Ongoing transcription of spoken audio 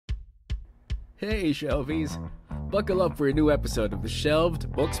Hey, Shelvies! Buckle up for a new episode of the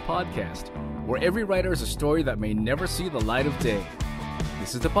Shelved Books Podcast, where every writer has a story that may never see the light of day.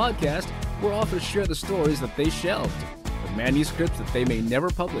 This is the podcast where authors share the stories that they shelved, the manuscripts that they may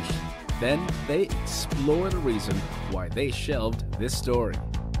never publish. Then they explore the reason why they shelved this story.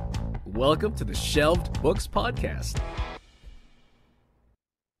 Welcome to the Shelved Books Podcast.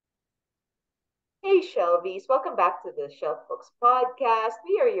 Hey Shelvies, welcome back to the Shelf Books Podcast.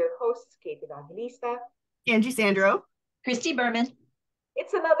 We are your hosts, Kate Evangelista. Angie Sandro. Christy Berman.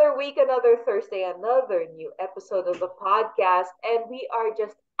 It's another week, another Thursday, another new episode of the podcast, and we are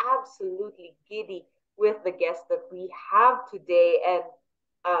just absolutely giddy with the guest that we have today. And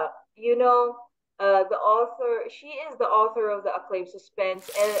the author, she is the author of the acclaimed suspense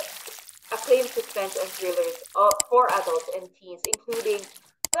and thrillers for adults and teens, including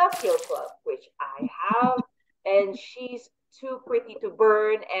The Kill Club, which I have, and She's Too Pretty to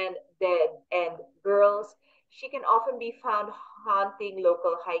Burn and Dead and Girls. She can often be found haunting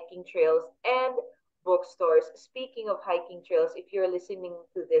local hiking trails and bookstores. Speaking of hiking trails, if you're listening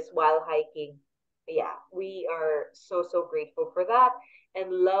to this while hiking, yeah, we are so grateful for that,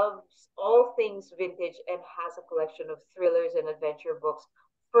 and loves all things vintage and has a collection of thrillers and adventure books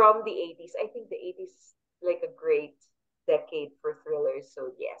from the 80s. I think the 80s is like a great decade for thrillers.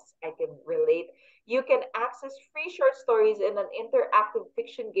 So yes, I can relate. You can access free short stories and an interactive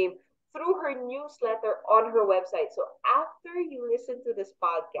fiction game through her newsletter on her website. So after you listen to this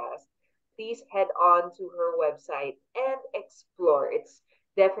podcast, please head on to her website and explore. It's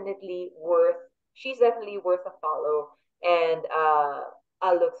definitely worth she's definitely worth a follow, and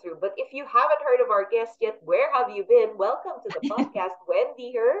I'll look through. But if you haven't heard of our guest yet, where have you been? Welcome to the podcast,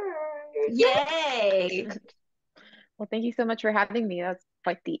 Wendy Hurd. Yay! Well, thank you so much for having me. That's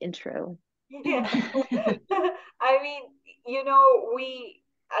quite the intro. Yeah. I mean, we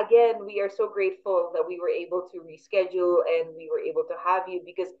are so grateful that we were able to reschedule and we were able to have you,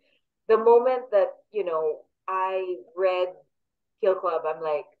 because the moment that, I read Kill Club, I'm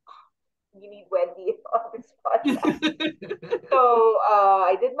like, "Oh, you need Wendy on this podcast." So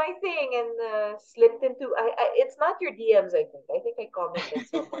I did my thing and slipped into. It's not your DMs. I think I commented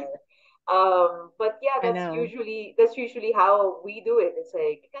somewhere. But yeah, I know. that's usually how we do it. It's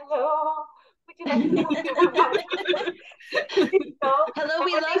like, hello, would you like to come to the podcast? Hello,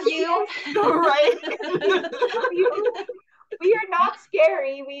 we And love you. Right. love you. We are not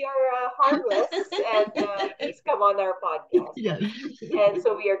scary. We are harmless, and please come on our podcast. Yes. And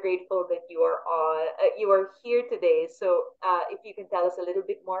so we are grateful that you are here today. So if you can tell us a little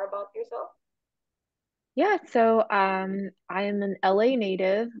bit more about yourself. Yeah, so I am an LA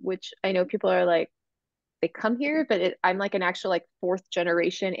native, which I know people are like they come here, but I'm like an actual like fourth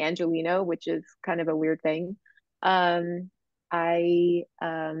generation Angelino, which is kind of a weird thing. Um, I've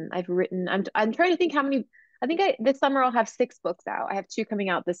written. I'm trying to think how many. I think this summer I'll have 6 books out. I have 2 coming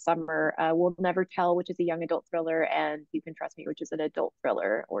out this summer. We'll Never Tell, which is a young adult thriller, and You Can Trust Me, which is an adult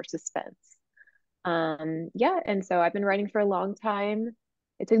thriller or suspense. Yeah, and so I've been writing for a long time.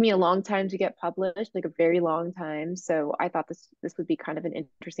 It took me a long time to get published, like a very long time. So I thought this would be kind of an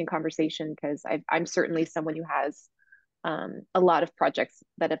interesting conversation because I'm certainly someone who has a lot of projects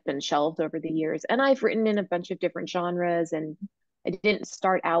that have been shelved over the years, and I've written in a bunch of different genres. And I didn't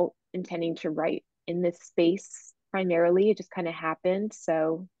start out intending to write in this space primarily. It just kind of happened.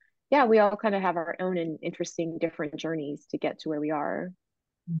 So yeah, we all kind of have our own and interesting different journeys to get to where we are.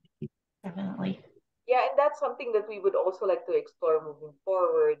 Definitely. Yeah, and that's something that we would also like to explore moving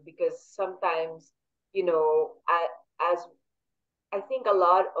forward, because sometimes, as I think a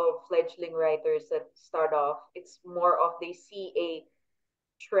lot of fledgling writers that start off, it's more of they see a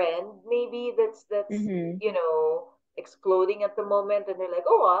trend maybe that's Mm-hmm. exploding at the moment, and they're like,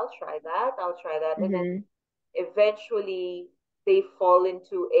 oh, I'll try that, and then Mm-hmm. eventually they fall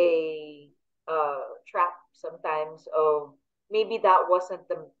into a trap sometimes of maybe that wasn't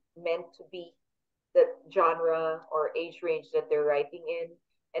the meant to be the genre or age range that they're writing in,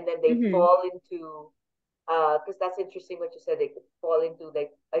 and then they Mm-hmm. fall into because that's interesting what you said, they could fall into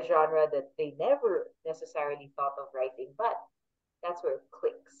like a genre that they never necessarily thought of writing, but that's where it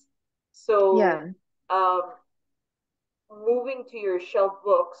clicks. So Yeah. um moving to your shelf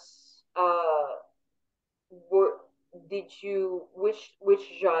books, were did you which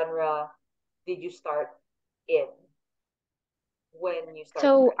genre did you start in when you started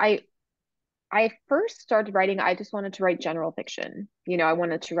So writing? I first started writing, I just wanted to write general fiction. I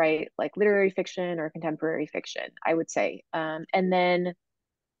wanted to write like literary fiction or contemporary fiction, I would say. And then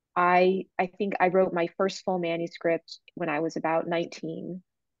I think I wrote my first full manuscript when I was about 19.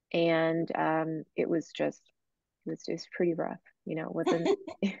 And it was just pretty rough. It wasn't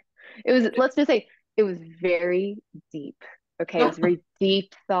It was, let's just say, it was very deep. Okay, it was very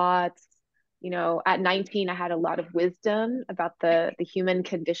deep thoughts. At 19, I had a lot of wisdom about the human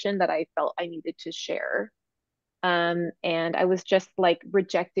condition that I felt I needed to share. And I was just like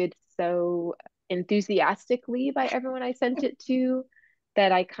rejected so enthusiastically by everyone I sent it to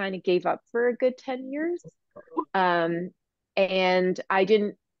that I kind of gave up for a good 10 years. Um, and I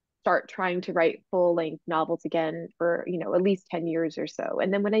didn't start trying to write full length novels again for, at least 10 years or so.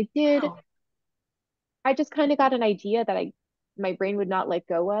 And then when I did, Wow. I just kind of got an idea that my brain would not let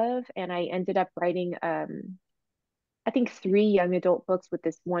go of. And I ended up writing, I think, three young adult books with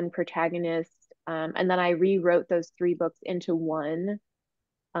this one protagonist. And then I rewrote those three books into one.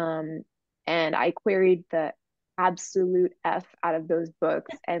 Um, and I queried the absolute F out of those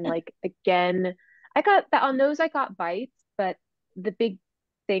books. And like, again, I got that on those, I got bites, but the big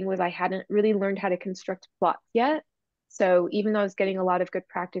thing was I hadn't really learned how to construct plots yet. So even though I was getting a lot of good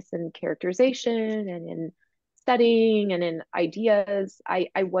practice in characterization and in studying and in ideas, I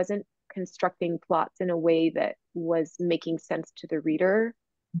wasn't constructing plots in a way that was making sense to the reader.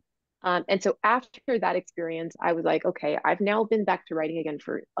 And so after that experience, I was like, okay, I've now been back to writing again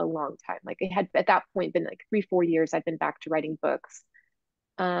for a long time. Like it had at that point been like 3, 4 years I've been back to writing books.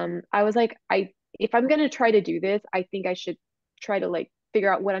 I was like, if I'm gonna try to do this, I think I should try to like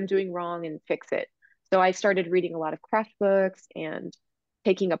figure out what I'm doing wrong and fix it. So I started reading a lot of craft books and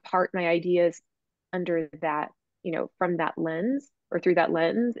taking apart my ideas under that, from that lens or through that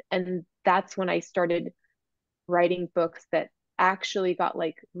lens. And that's when I started writing books that actually got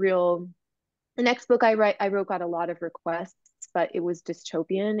like real. The next book I wrote got a lot of requests, but it was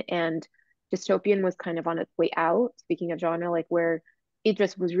dystopian, and dystopian was kind of on its way out, speaking of genre, like where it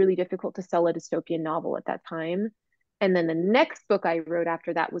just was really difficult to sell a dystopian novel at that time. And then the next book I wrote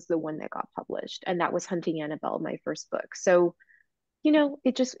after that was the one that got published, and that was Hunting Annabelle, my first book. So,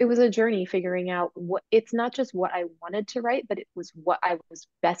 it was a journey figuring out what it's not just what I wanted to write, but it was what I was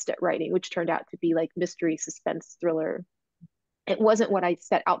best at writing, which turned out to be like mystery, suspense, thriller. It wasn't what I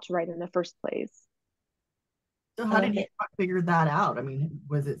set out to write in the first place. So how did you figure that out? I mean,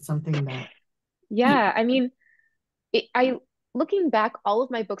 was it something that Yeah, I mean, I looking back, all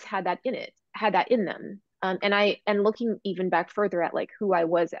of my books had that in them. And looking even back further at like who I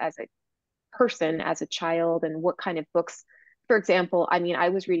was as a person, as a child, and what kind of books. For example, I mean, I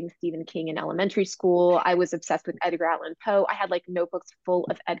was reading Stephen King in elementary school. I was obsessed with Edgar Allan Poe. I had like notebooks full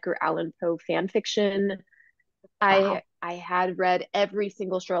of Edgar Allan Poe fan fiction. wow. I had read every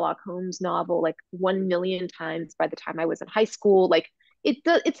single Sherlock Holmes novel like 1 million times by the time I was in high school. Like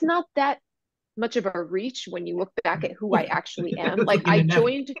it's not that much of a reach when you look back at who I actually am. Like Looking I to never.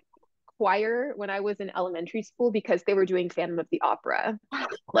 joined choir when I was in elementary school because they were doing Phantom of the Opera.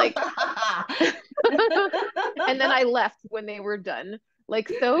 Like and then I left when they were done.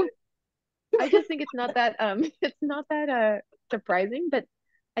 Like so I just think it's not that it's not that surprising, but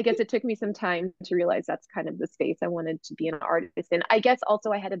I guess it took me some time to realize that's kind of the space I wanted to be an artist in. I guess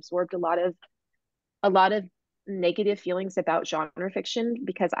also I had absorbed a lot of negative feelings about genre fiction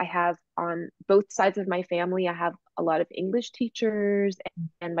because I have on both sides of my family, I have a lot of English teachers,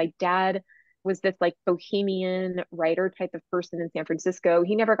 and my dad was this like bohemian writer type of person in San Francisco.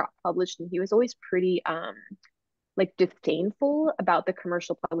 He never got published and he was always pretty like disdainful about the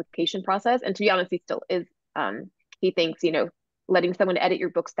commercial publication process. And to be honest, he still is. He thinks, letting someone edit your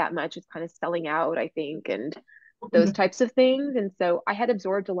books that much is kind of selling out, I think, and those types of things. And so I had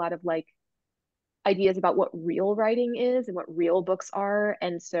absorbed a lot of like ideas about what real writing is and what real books are.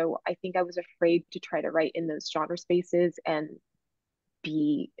 And so I think I was afraid to try to write in those genre spaces and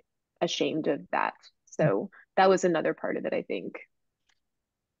be ashamed of that. So that was another part of it, I think.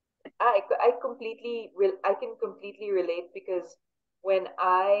 I can completely relate because when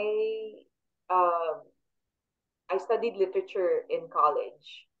um I studied literature in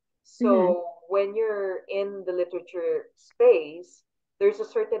college. Hmm. So when you're in the literature space, there's a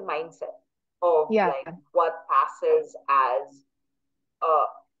certain mindset of Yeah, like what passes as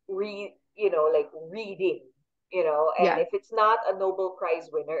like reading, and yeah, if it's not a Nobel Prize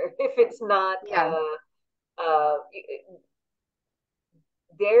winner, if it's not yeah, uh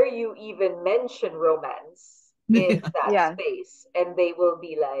dare you even mention romance in that yeah, space, and they will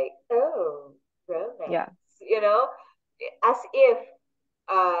be like, oh, yeah. romance, as if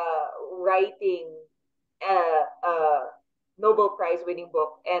writing a Nobel Prize winning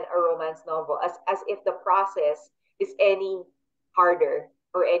book and a romance novel, as if the process is any harder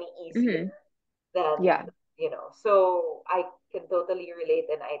or any easier Hmm. than, Yeah, so I can totally relate,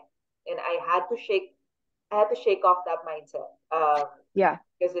 and I had to shake off that mindset, yeah.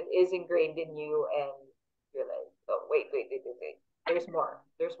 because it is ingrained in you, and you're like, oh, wait, wait, wait, wait, wait. There's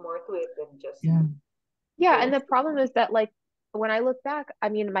more to it than just Yeah. Yeah, and those. the problem is that like when I look back, I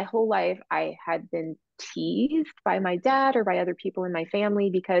mean, my whole life I had been teased by my dad or by other people in my family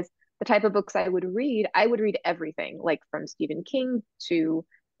because the type of books I would read everything, like from Stephen King to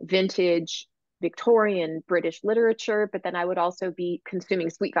vintage Victorian British literature, but then I would also be consuming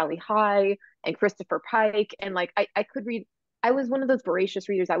Sweet Valley High and Christopher Pike. And like I could read, I was one of those voracious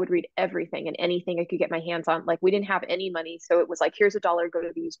readers. I would read everything and anything I could get my hands on. Like we didn't have any money, so it was like, here's a dollar, go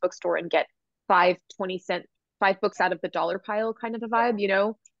to the used bookstore and get 5 20 cent 5 books out of the dollar pile kind of a Yeah, vibe, you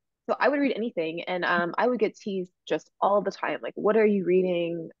know? So I would read anything and I would get teased just all the time. Like, what are you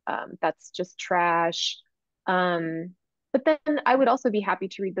reading? That's just trash. Um, but then I would also be happy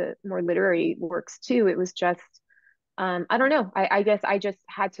to read the more literary works too. It was just I don't know. I guess I just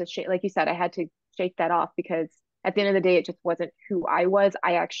had to shake, like you said, I had to shake that off because at the end of the day, it just wasn't who I was.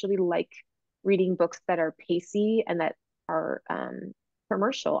 I actually like reading books that are pacey and that are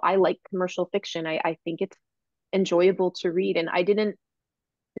commercial. I like commercial fiction. I think it's enjoyable to read. And I didn't,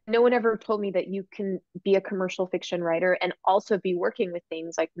 no one ever told me that you can be a commercial fiction writer and also be working with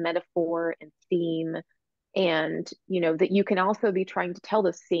things like metaphor and theme. And, you know, that you can also be trying to tell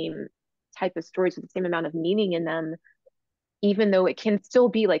the same type of stories with the same amount of meaning in them even though it can still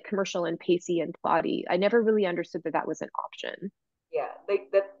be like commercial and pacey and plotty. I never really understood that that was an option. yeah, like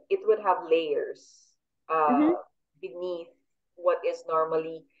that it would have layers Hmm. beneath what is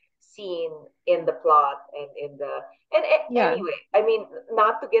normally seen in the plot and in the Yeah. anyway, I mean,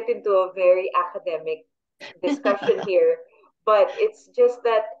 not to get into a very academic discussion here, but it's just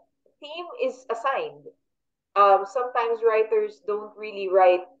that theme is assigned. Sometimes writers don't really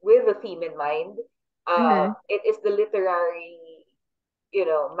write with a theme in mind. Hmm. It is the literary,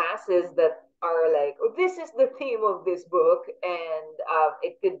 masses that are like, oh, this is the theme of this book, and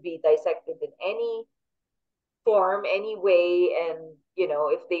it could be dissected in any form, any way, and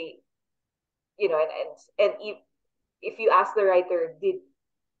if they, and if you ask the writer, did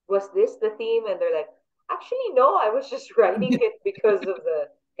was this the theme, and they're like, actually, no, I was just writing it because of the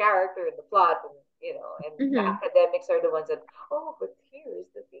character and the plot, and and the Hmm. academics are the ones that, oh, but here is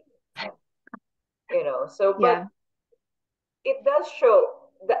the theme. So but Yeah. it does show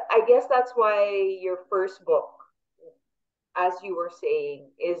that. I guess that's why your first book, as you were saying,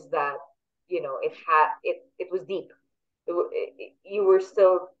 is that it was deep. You were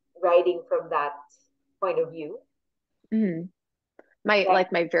still writing from that point of view. Hmm. My Like,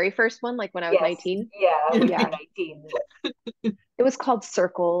 like my very first one, like when I was yes, 19. yeah, when you were Yeah. 19. It was called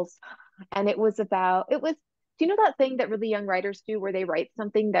Circles. And it was, do you know that thing that really young writers do where they write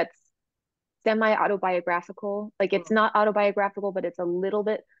something that's semi-autobiographical? Like it's Mm, not autobiographical, but it's a little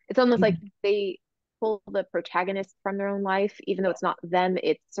bit, it's almost like Mhm. they pull the protagonist from their own life, even though yeah, it's not them,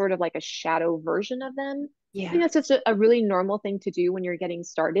 it's sort of like a shadow version of them. I think Yeah. that's just a really normal thing to do when you're getting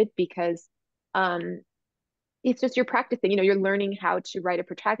started because um it's just you're practicing, you know, you're learning how to write a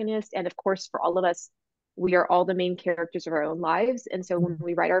protagonist. And of course, for all of us, we are all the main characters of our own lives. And so when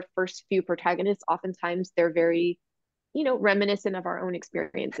we write our first few protagonists, oftentimes they're very, you know, reminiscent of our own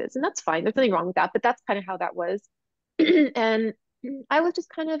experiences. And that's fine. There's nothing wrong with that. But that's kind of how that was. And I was just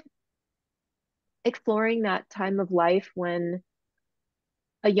kind of exploring that time of life when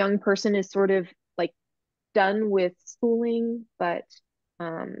a young person is sort of like done with schooling, but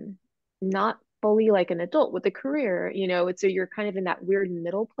um, not fully like an adult with a career, you know. So you're kind of in that weird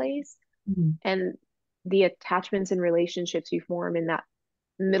middle place, Mhm. and the attachments and relationships you form in that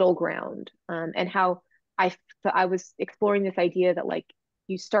middle ground, and how I was exploring this idea that like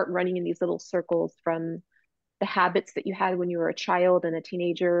you start running in these little circles from the habits that you had when you were a child and a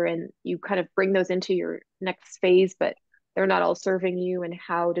teenager, and you kind of bring those into your next phase, but they're not all serving you. And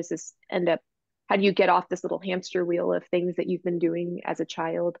how does this end up? How do you get off this little hamster wheel of things that you've been doing as a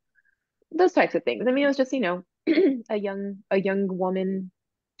child? Those types of things. I mean, it was just, you know, a young woman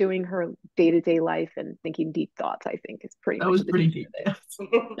doing her day-to-day life and thinking deep thoughts, I think is pretty That much was the pretty gist deep. of Yes.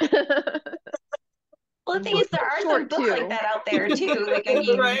 it. Well, the thing Well, is, it's there so are some short books like too. that out there too. Like, I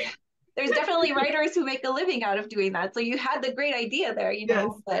mean, Right. there's definitely writers who make a living out of doing that. So you had the great idea there, Yes.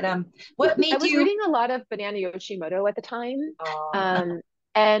 But what I made was you? reading a lot of Banana Yoshimoto at the time, uh, um,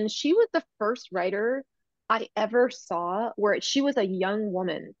 and she was the first writer I ever saw where she was a young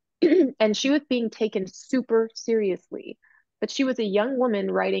woman and she was being taken super seriously. But she was a young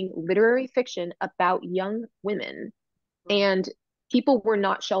woman writing literary fiction about young women, and people were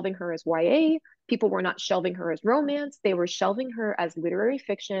not shelving her as YA. People were not shelving her as romance. They were shelving her as literary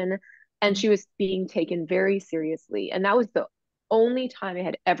fiction. And she was being taken very seriously. And that was the only time I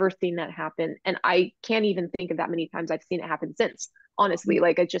had ever seen that happen. And I can't even think of that many times I've seen it happen since, honestly.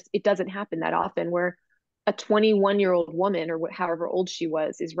 Like, it doesn't happen that often where a 21-year-old woman or however old she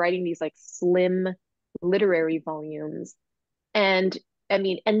was is writing these like slim literary volumes. And I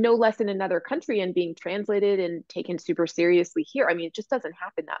mean, and no less in another country and being translated and taken super seriously here. I mean, it just doesn't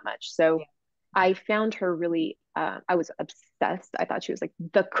happen that much. So Yeah. I found her really, I was obsessed. I thought she was like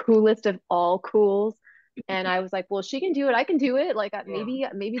the coolest of all cools. And I was like, well, she can do it. I can do it. Like Yeah.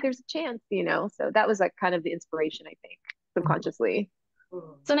 maybe there's a chance, you know? So that was like kind of the inspiration, I think, subconsciously.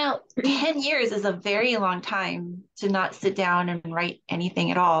 Mhm. So now 10 years is a very long time to not sit down and write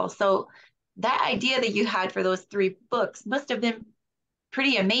anything at all. So that idea that you had for those three books must have been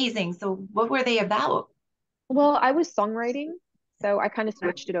pretty amazing. So what were they about? Well, I was songwriting, so I kind of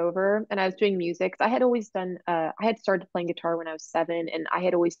switched it over and I was doing music. I had always done I had started playing guitar when I was 7 and I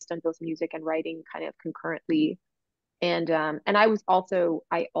had always done both music and writing kind of concurrently. And I also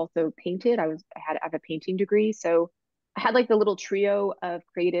painted. I have a painting degree, so I had like the little trio of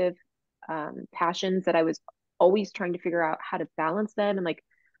creative passions that I was always trying to figure out how to balance them and like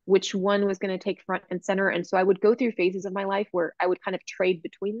which one was going to take front and center. And so I would go through phases of my life where I would kind of trade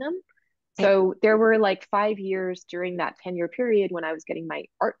between them. Okay, So there were like 5 years during that 10-year period when I was getting my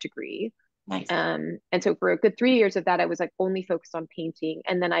art degree. nice. And so for a good 3 years of that, I was like only focused on painting.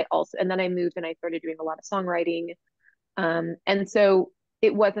 And then I moved and I started doing a lot of songwriting. And so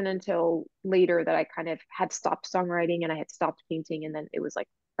it wasn't until later that I kind of had stopped songwriting and I had stopped painting. And then it was like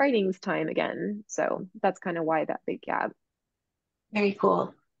writing's time again. So that's kind of why that big gap. Very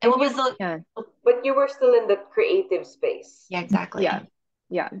cool. And And what you, was the, Yeah. but you were still in the creative space. yeah, exactly. Yeah.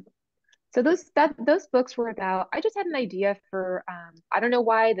 Yeah. So those books were about, I just had an idea for I don't know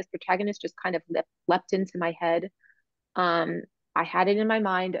why this protagonist just kind of leapt into my head. Um I had it in my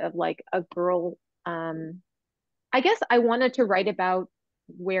mind of like a girl. I guess I wanted to write about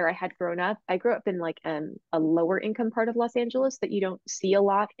where I had grown up. I grew up in like a lower income part of Los Angeles that you don't see a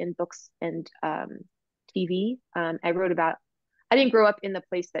lot in books and TV. I didn't grow up in the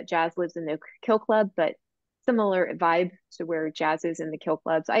place that Jazz lives in the Kill Club, but similar vibe to where Jazz is in the Kill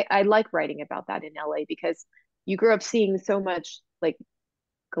Clubs. I like writing about that in LA because you grew up seeing so much like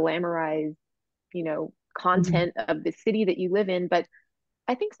glamorized, Mhm. content of the city that you live in. But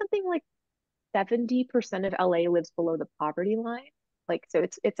I think something like 70% of LA lives below the poverty line. Like, so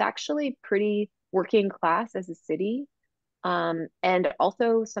it's actually pretty working class as a city. And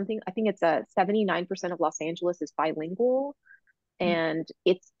also something, I think it's 79% of Los Angeles is bilingual. And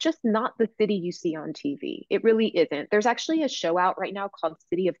it's just not the city you see on TV. It really isn't. There's actually a show out right now called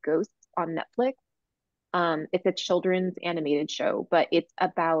City of Ghosts on Netflix. It's a children's animated show, but it's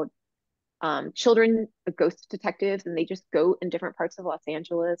about children ghost detectives, and they just go in different parts of Los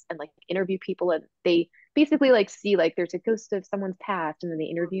Angeles and like interview people, and they basically like see like there's a ghost of someone's past, and then they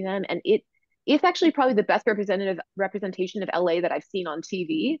interview them, and it's actually probably the best representation of LA that I've seen on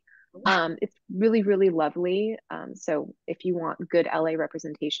TV. It's really, really lovely. So if you want good LA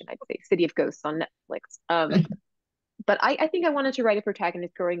representation, I'd say City of Ghosts on Netflix. But I think I wanted to write a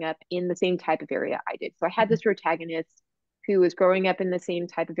protagonist growing up in the same type of area I did. So I had this protagonist who was growing up in the same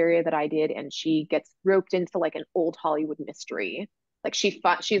type of area that I did, and she gets roped into like an old Hollywood mystery. Like she's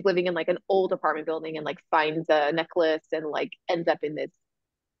living in like an old apartment building and like finds a necklace and like ends up in this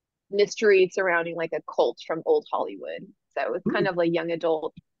mystery surrounding like a cult from old Hollywood. So it's kind Ooh. of like young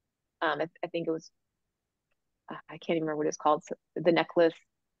adult. I think it was I can't even remember what it's called. The necklace,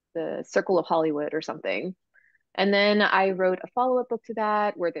 the Circle of Hollywood or something. And then I wrote a follow-up book to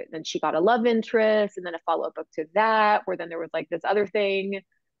that where then she got a love interest, and then a follow-up book to that where then there was like this other thing.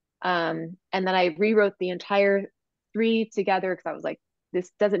 And then I rewrote the entire three together because I was like, this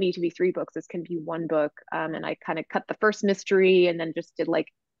doesn't need to be three books. This can be one book. And I kind of cut the first mystery and then just did like,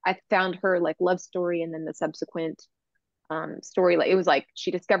 I found her like love story and then the subsequent story. Like it was like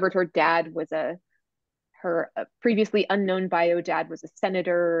she discovered her dad was her previously unknown bio dad was a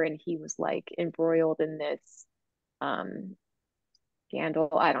senator, and he was like embroiled in this um scandal.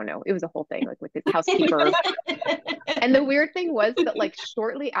 I don't know. It was a whole thing like with his housekeeper. And the weird thing was that like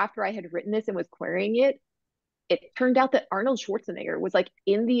shortly after I had written this and was querying it, it turned out that Arnold Schwarzenegger was like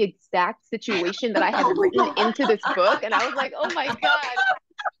in the exact situation that I had written into this book. And I was like, oh my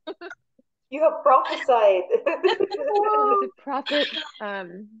God, You have prophesied. it was a prophet.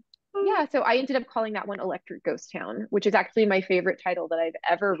 Yeah, so I ended up calling that one Electric Ghost Town, which is actually my favorite title that I've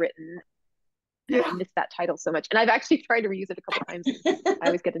ever written. And I Yeah. miss that title so much. And I've actually tried to reuse it a couple times. I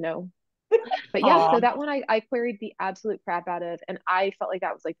always get to know. But yeah, Aw. so that one I queried the absolute crap out of, and I felt like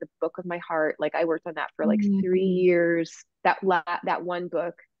that was like the book of my heart. Like I worked on that for like 3 years, that one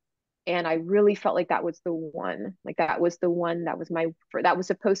book, and I really felt like that was the one. Like that was the one that was that was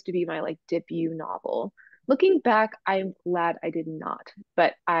supposed to be my like debut novel. Looking back, I'm glad I did not,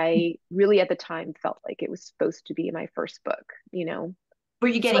 but I really at the time felt like it was supposed to be my first book, you know? Were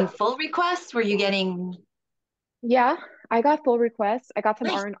you getting But full requests? Were you getting Yeah, I got full requests. I got some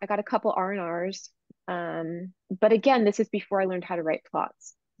nice? R, I got a couple R&Rs. But again, this is before I learned how to write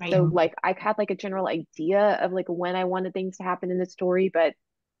plots. Right. So like I had like a general idea of like when I wanted things to happen in the story, but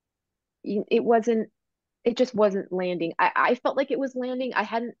it wasn't, it just wasn't landing. I felt like it was landing. I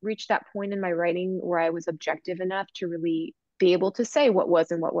hadn't reached that point in my writing where I was objective enough to really be able to say what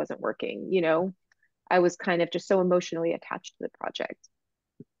was and what wasn't working, you know? I was kind of just so emotionally attached to the project.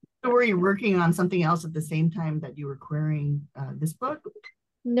 So were you working on something else at the same time that you were querying this book?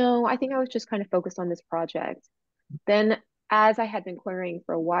 No, I think I was just kind of focused on this project. Then, as I had been querying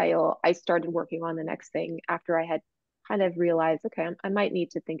for a while, I started working on the next thing after I had kind of realized, okay, I might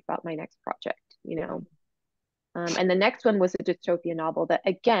need to think about my next project, you know. And the next one was a dystopian novel that,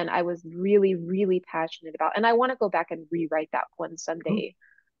 again, I was really, really passionate about. And I want to go back and rewrite that one someday.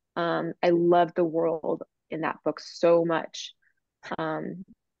 I love the world in that book so much. Um,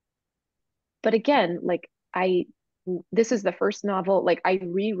 but again, like this is the first novel, like I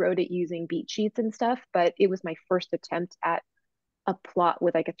rewrote it using beat sheets and stuff, but it was my first attempt at a plot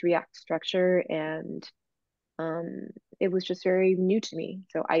with like a 3 act structure, and um it was just very new to me.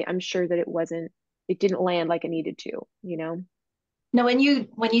 So I'm sure that it didn't land like it needed to, you know. No, when you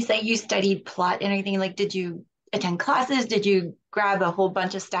say you studied plot and everything, like did you attend classes? Did you grab a whole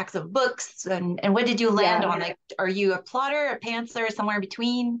bunch of stacks of books? And what did you land Yeah. on? Like, are you a plotter, a pantser, somewhere in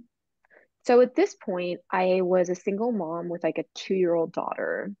between? So at this point, I was a single mom with like a 2-year-old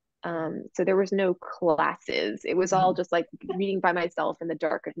daughter. So there was no classes. It was all just like reading by myself in the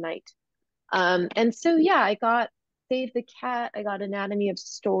dark of night. And so yeah, I got Save the Cat, I got Anatomy of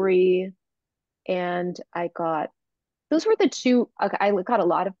Story, and I got those were the two. Okay, I got a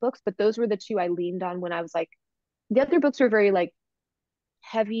lot of books, but those were the two I leaned on when I was like, the other books were very like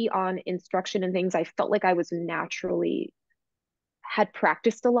heavy on instruction and things. I felt like I was naturally had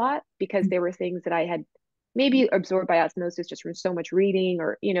practiced a lot because there were things that I had maybe absorbed by osmosis just from so much reading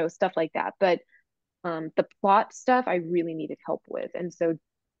or, you know, stuff like that. But the plot stuff I really needed help with. And so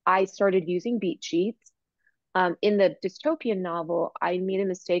I started using beat sheets. In the dystopian novel, I made a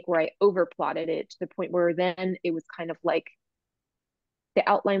mistake where I overplotted it to the point where then it was kind of like the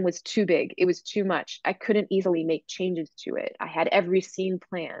outline was too big. It was too much. I couldn't easily make changes to it. I had every scene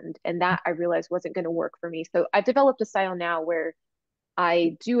planned, and that I realized wasn't going to work for me. So I've developed a style now where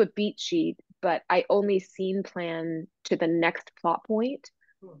I do a beat sheet, but I only scene plan to the next plot point,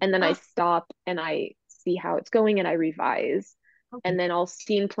 and then I stop and I see how it's going and I revise. And then I'll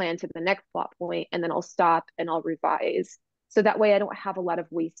scene plan to the next plot point, and then I'll stop and I'll revise. So that way I don't have a lot of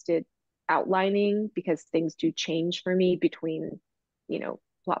wasted outlining because things do change for me between, you know,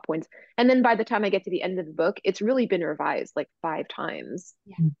 plot points. And then by the time I get to the end of the book, it's really been revised like 5 times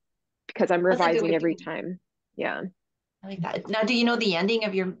Yeah, because I'm that's a good way revising of every doing it. time. Yeah. I like that. Now, do you know the ending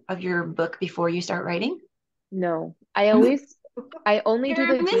of your book before you start writing? No, I only do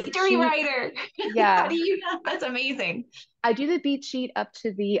You're a the beat mystery sheet. writer. How Yeah, do you know? That's amazing. I do the beat sheet up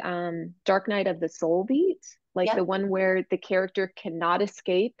to the Dark Night of the Soul beat, like the Yep. one where the character cannot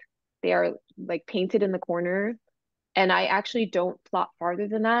escape. They are like painted in the corner. And I actually don't plot farther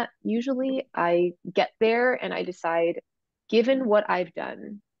than that. Usually I get there and I decide, given what I've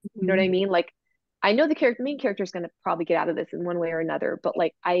done, you know what I mean? Like I know main character is going to probably get out of this in one way or another, but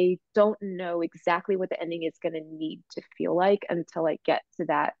like I don't know exactly what the ending is going to need to feel like until I get to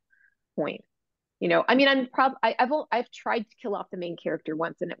that point. You know, I mean, I've tried to kill off the main character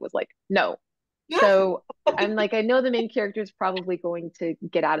once and it was like, no. So I'm like, I know the main character is probably going to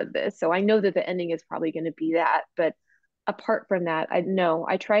get out of this. So I know that the ending is probably going to be that. But apart from that, I know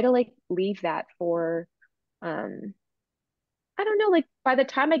I try to like leave that for um I don't know, like by the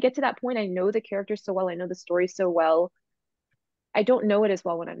time I get to that point, I know the characters so well, I know the story so well. I don't know it as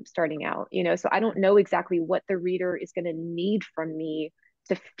well when I'm starting out, you know, so I don't know exactly what the reader is going to need from me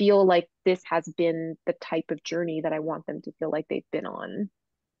to feel like this has been the type of journey that I want them to feel like they've been on.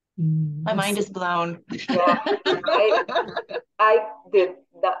 My mind is blown. yeah, I did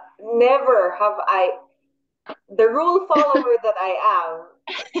that. Never have I, the rule follower that I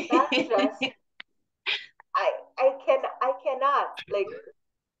am. That's just I cannot like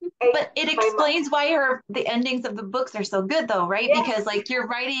I But it my explains why the endings of the books are so good though, right? Because yes, like you're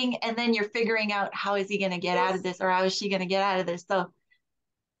writing and then you're figuring out how is he going to get out of yes, this or how is she going to get out of this. So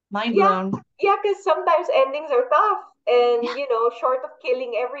mind yeah, blown. yeah, because sometimes endings are tough, and Yeah. you know, short of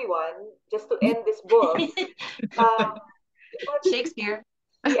killing everyone just to end this book. Um, but Shakespeare.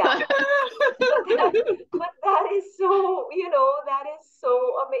 yeah, but that is so, you know, that is so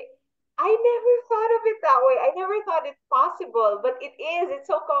amazing. I never thought of it that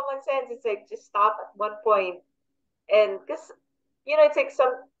like just stop at one point, and because it's like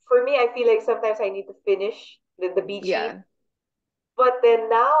some for me, I feel like sometimes I need to finish the beat sheet, Yeah. but then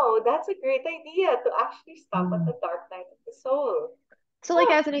now that's a great idea to actually stop at Mm. the Dark Night of the Soul. So like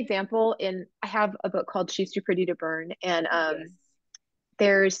Huh. as an example, I have a book called She's Too Pretty to Burn, and Yes.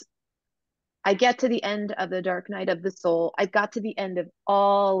 there's I get to the end of the Dark Night of the Soul. I got to the end of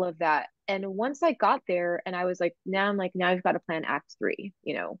all of that. And once I got there and I was like, now I've got to plan act three,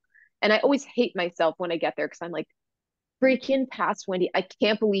 you know. And I always hate myself when I get there because I'm like, freaking past Wendy, I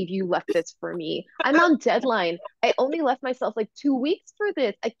can't believe you left this for me. I'm on deadline. I only left myself like 2 weeks for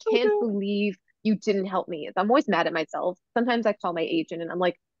this. I can't believe you didn't help me. I'm always mad at myself. Sometimes I call my agent and I'm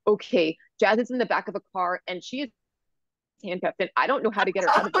like, okay, Jazz is in the back of a car and she is handcuffed and I don't know how to get her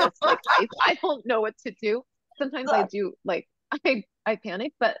out of this. Like I don't know what to do. Sometimes I do like I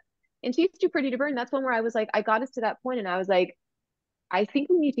panic, but and She's Too Pretty to Burn, that's one where I was like, I got us to that point and I was like, I think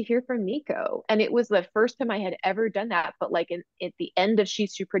we need to hear from Nico. And it was the first time I had ever done that. But like at the end of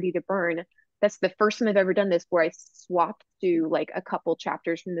She's Too Pretty to Burn, that's the first time I've ever done this where I swapped to like a couple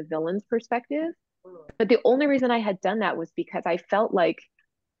chapters from the villain's perspective. Mm, But the only reason I had done that was because I felt like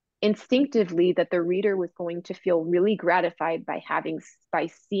instinctively that the reader was going to feel really gratified by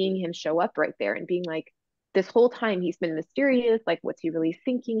seeing him show up right there and being like, this whole time he's been mysterious, like what's he really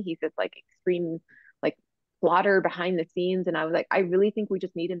thinking? He's this like extreme like plotter behind the scenes. And I was like, I really think we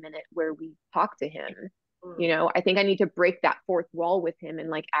just need a minute where we talk to him. You mm, know, I think I need to break that fourth wall with him and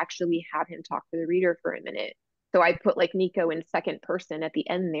like actually have him talk to the reader for a minute. So I put like Nico in second person at the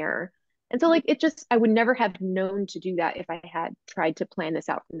end there. And so like it just I would never have known to do that if I had tried to plan this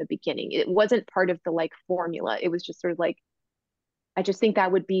out from the beginning. It wasn't part of the like formula. It was just sort of like I just think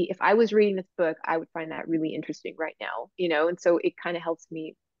that would be if I was reading this book, I would find that really interesting right now, you know? And so it kind of helps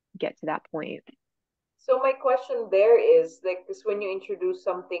me get to that point. So my question there is like this: when you introduce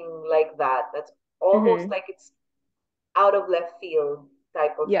something like that, that's almost Hmm. like it's out of left field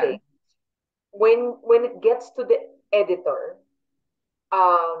type of thing. Yeah. When it gets to the editor,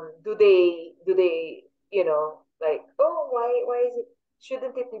 do they like, oh, why is it,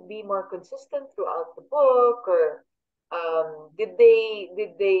 shouldn't it be more consistent throughout the book, or did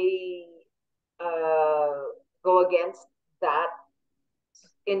they uh go against that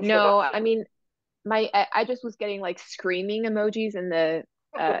No, introduction? I mean I just was getting like screaming emojis in the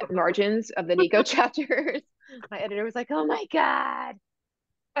margins of the Nico chapters. My editor was like, "Oh my God."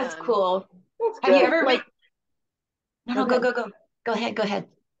 That's Um, cool. That's Have you good. ever like, written? No, oh, no, go go, ahead. go, go. Go ahead, go ahead.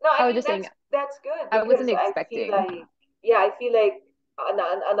 No, I I was mean just saying, that's good I wasn't because I feel expecting. like, yeah, I feel like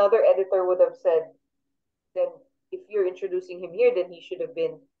another editor would have said, then if you're introducing him here, then he should have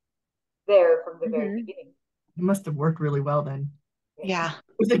been there from the very Hmm. beginning. It must have worked really well then. Yeah. Yeah.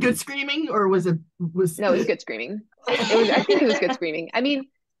 Was it good screaming or was No, it was good screaming. I think it was good screaming. I mean,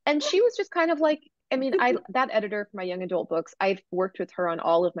 and she was just kind of like, I mean, that editor for my young adult books, I've worked with her on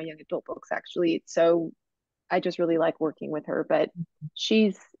all of my young adult books actually. So I just really like working with her, but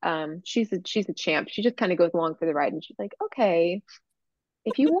she's a champ. She just kind of goes along for the ride and she's like, okay,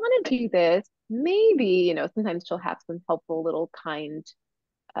 if you want to do this, maybe, you know, sometimes she'll have some helpful little kind,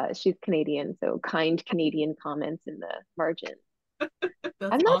 she's Canadian, so kind Canadian comments in the margin.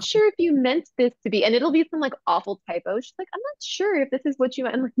 That's I'm not awesome. sure if you meant this to be, and it'll be some like awful typo. She's like, I'm not sure if this is what you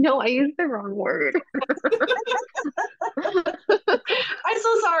meant. I'm like, no, I used the wrong word. I'm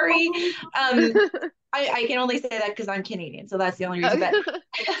so sorry. I can only say that because I'm Canadian, so that's the only reason. Okay.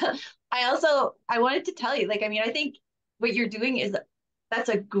 But I wanted to tell you, like, I mean, I think what you're doing is that's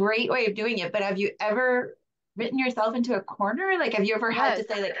a great way of doing it. But have you ever written yourself into a corner? Like, have you ever had Yes,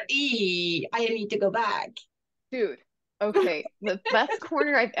 to say, like, I need to go back? dude. Okay. The best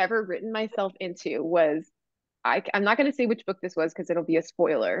corner I've ever written myself into was I'm not going to say which book this was because it'll be a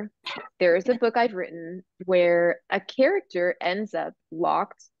spoiler. There is a book I've written where a character ends up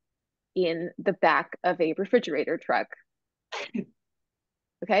locked in the back of a refrigerator truck.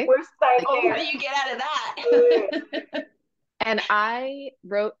 Okay. Worst Like, Oh, how do nightmare. you get out of that? and I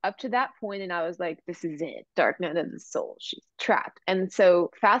wrote up to that point and I was like, this is it. Dark Night of the Soul. She's trapped. And so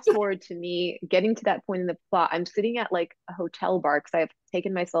fast forward to me getting to that point in the plot. I'm sitting at like a hotel bar because I've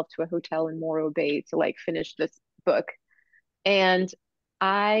taken myself to a hotel in Morro Bay to like finish this book. And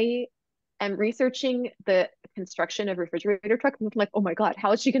I am researching the construction of refrigerator trucks. And I'm like, oh my God,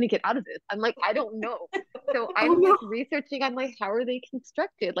 how is she going to get out of this? I'm like, I don't know. So Oh I'm no. like researching. I'm like, how are they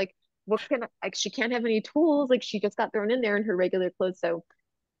constructed? Like, what can like she can't have any tools. Like she just got thrown in there in her regular clothes. So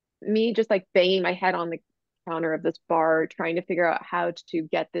me just like banging my head on the counter of this bar, trying to figure out how to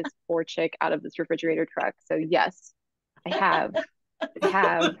get this poor chick out of this refrigerator truck. So yes, I have. I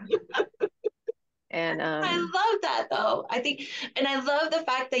have. And I love that though. I think, and I love the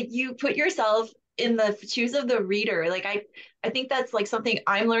fact that you put yourself in the shoes of the reader. Like I think that's like something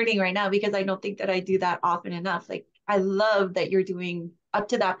I'm learning right now because I don't think that I do that often enough. Like I love that you're doing up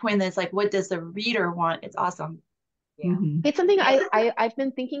to that point. That's like, what does the reader want? It's awesome. Yeah. it's something I've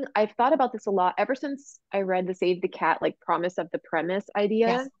been thinking, I've thought about this a lot ever since I read the Save the Cat, like promise of the premise idea.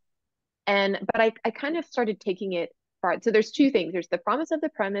 Yes. And but I kind of started taking it far. So there's two things. There's the promise of the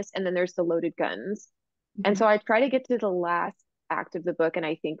premise and then there's the loaded guns. And so I try to get to the last act of the book and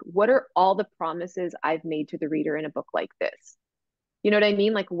I think, what are all the promises I've made to the reader in a book like this? You know what I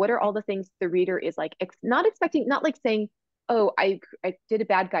mean? Like, what are all the things the reader is like not expecting, not like saying, oh, I did a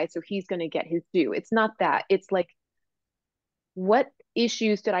bad guy, so he's gonna get his due. It's not that. It's like, what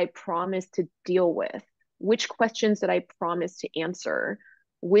issues did I promise to deal with? Which questions did I promise to answer?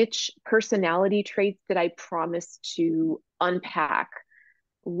 Which personality traits did I promise to unpack?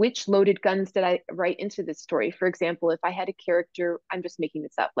 Which loaded guns did I write into this story? For example, if I had a character, I'm just making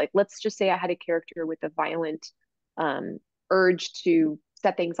this up, like let's just say I had a character with a violent um, urge to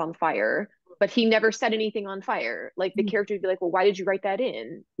set things on fire, but he never set anything on fire. Like the character would be like, well, why did you write that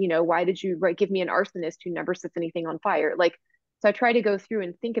in? You know, why did you write, give me an arsonist who never sets anything on fire? Like, so I try to go through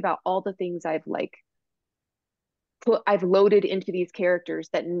and think about all the things I've like I've loaded into these characters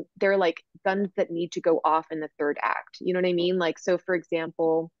that they're like guns that need to go off in the third act. You know what I mean? Like, so for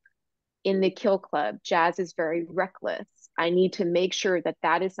example, in the Kill Club, Jazz is very reckless. I need to make sure that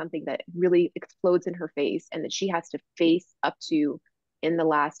that is something that really explodes in her face and that she has to face up to in the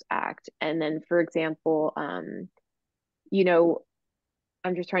last act. And then, for example, you know,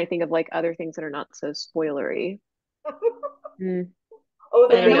 I'm just trying to think of like other things that are not so spoilery. Mm, Oh,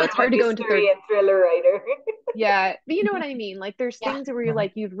 I then don't you're know. more It's of a hard to go into third. mystery and thriller writer. Yeah, but you know what I mean? Like there's Yeah. things where you're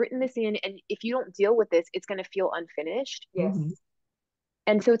like, you've written this in, and if you don't deal with this, it's going to feel unfinished. Yes.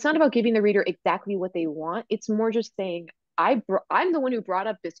 And so it's not about giving the reader exactly what they want. It's more just saying, I'm the one who brought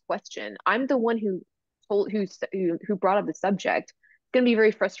up this question. I'm the one who told who brought up the subject. It's going to be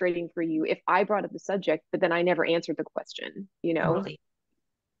very frustrating for you if I brought up the subject, but then I never answered the question, you know? Totally.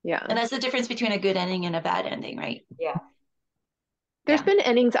 Yeah. And that's the difference between a good ending and a bad ending, right? Yeah. There's Yeah. been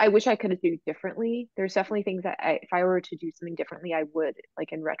endings I wish I could have do differently. There's definitely things that if I were to do something differently, I would,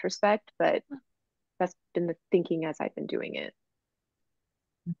 like in retrospect, but that's been the thinking as I've been doing it.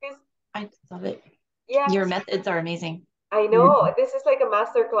 'Cause, I love it. yeah, Your methods are amazing. I know this is like a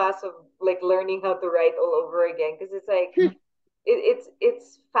master class of like learning how to write all over again because it's like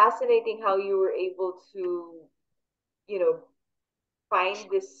it's fascinating how you were able to, you know, find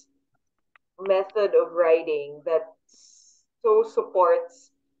this method of writing that so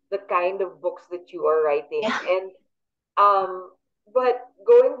supports the kind of books that you are writing. Yeah. And but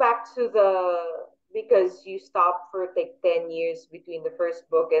going back to the because you stopped for like 10 years between the first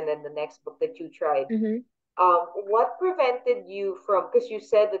book and then the next book that you tried. Mm-hmm. What prevented you from, because you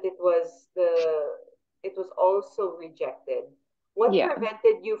said that it was also rejected. What Yeah.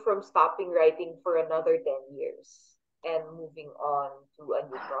 prevented you from stopping writing for another 10 years and moving on to a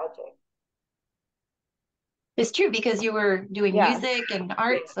new project? It's true because you were doing Yeah. music and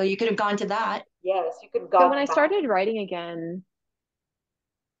art, Yeah. so you could have gone to that. Yes, you could So when gone I back. started writing again,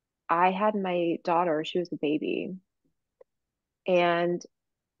 I had my daughter, she was a baby, and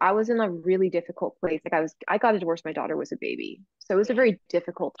I was in a really difficult place. Like I got a divorce, my daughter was a baby. So it was a very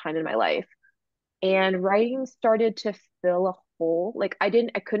difficult time in my life. And writing started to fill a hole. Like I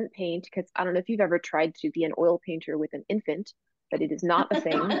couldn't paint because I don't know if you've ever tried to be an oil painter with an infant, but it is not a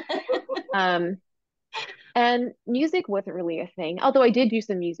thing. Um, and music wasn't really a thing, although I did do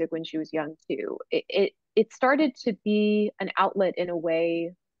some music when she was young too. It started to be an outlet in a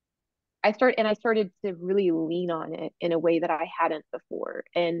way. I started to really lean on it in a way that I hadn't before.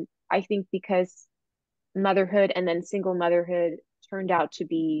 And I think because motherhood and then single motherhood turned out to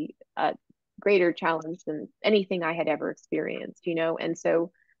be a greater challenge than anything I had ever experienced, you know? And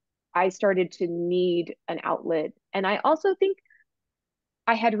so I started to need an outlet. And I also think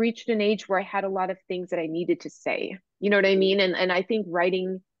I had reached an age where I had a lot of things that I needed to say. You know what I mean? And I think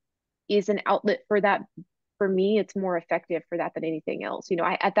writing is an outlet for that. For me, it's more effective for that than anything else. You know,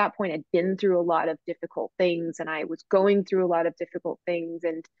 I at that point I'd been through a lot of difficult things and I was going through a lot of difficult things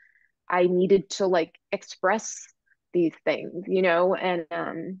and I needed to like express these things, you know, and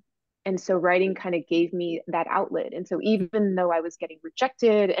so writing kind of gave me that outlet. And so even though I was getting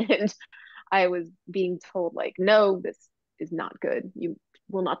rejected and I was being told like, no, this is not good. You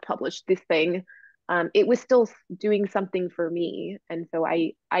will not publish this thing. It was still doing something for me. And so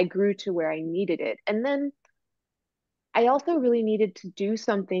I grew to where I needed it. And then I also really needed to do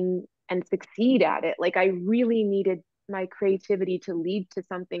something and succeed at it. Like I really needed my creativity to lead to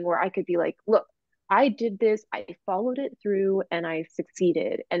something where I could be like, look, I did this, I followed it through, and I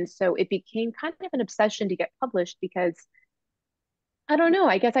succeeded. And so it became kind of an obsession to get published because I don't know,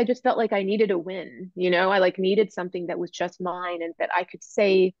 I guess I just felt like I needed a win, you know, I like needed something that was just mine and that I could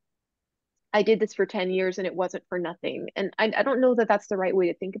say I did this for 10 years and it wasn't for nothing. And I don't know that that's the right way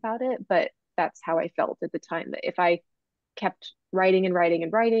to think about it, but that's how I felt at the time. That if I kept writing and writing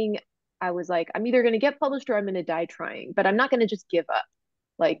and writing, I was like, I'm either going to get published or I'm going to die trying, but I'm not going to just give up.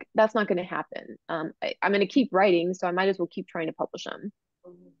 Like, that's not going to happen. I'm going to keep writing, so I might as well keep trying to publish them.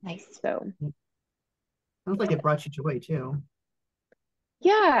 Nice. So, Sounds like it brought you joy too.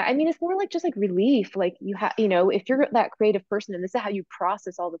 yeah, I mean, it's more like just like relief. Like you have, you know, if you're that creative person and this is how you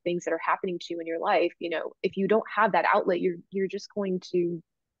process all the things that are happening to you in your life, you know, if you don't have that outlet, you're just going to,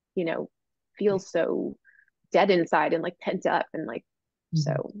 you know, feel so dead inside and like pent up and like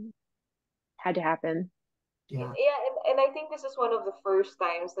so had to happen. Yeah. Yeah, and I think this is one of the first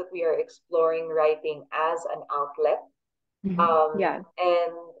times that we are exploring writing as an outlet. Yeah.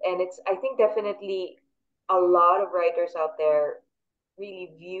 And it's, I think, definitely a lot of writers out there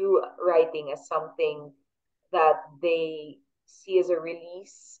really view writing as something that they see as a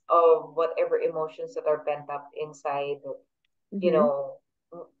release of whatever emotions that are pent up inside. You Hmm. know,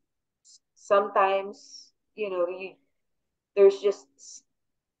 sometimes, you there's just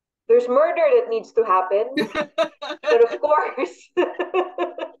there's murder that needs to happen, but of course,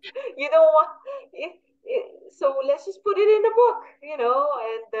 you don't want so let's just put it in a book, and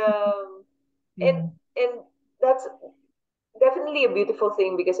Yeah, and that's definitely a beautiful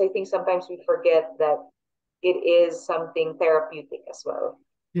thing, because I think sometimes we forget that it is something therapeutic as well,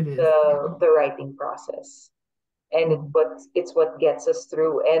 it is. the writing process, and Mhm. it's what gets us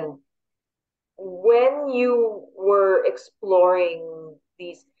through. And when you were exploring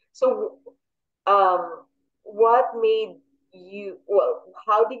these, so what made you, well,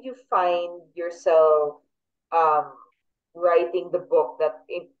 how did you find yourself um writing the book that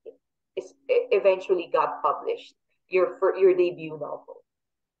eventually got published, your debut novel?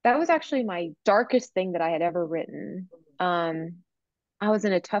 That was actually my darkest thing that I had ever written. Um, I was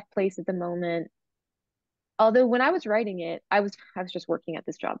in a tough place at the moment. Although when I was writing it, I was just working at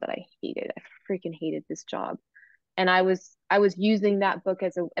this job that I hated. I freaking hated this job. And I was using that book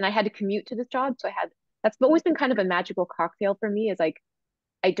as a and I had to commute to this job. So I had that's always been kind of a magical cocktail for me is like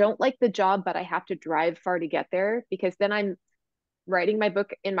I don't like the job, but I have to drive far to get there because then I'm writing my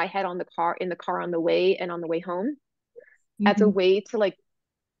book in my head on the car on the way and on the way home as a Mhm. way to like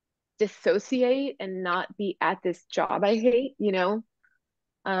dissociate and not be at this job I hate, you know?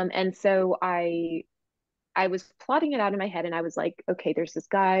 And so I was plotting it out in my head and I was like, okay, there's this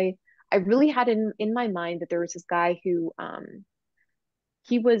guy. I really had in my mind that there was this guy who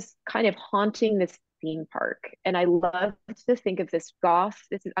he was kind of haunting this theme park. And I love to think of this goth.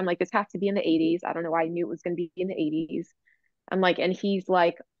 I'm like, this has to be in the 80s. I don't know why I knew it was gonna be in the 80s. I'm like, and he's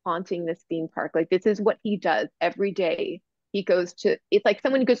like haunting this theme park. Like this is what he does every day. He goes to it's like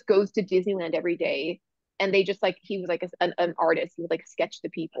someone just goes to Disneyland every day and they just like he was like an artist. He would like sketch the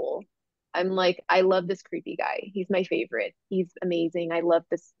people. I'm like, I love this creepy guy. He's my favorite. He's amazing. I love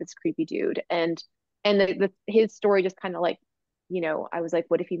this creepy dude. And his story just kind of like, you know, I was like,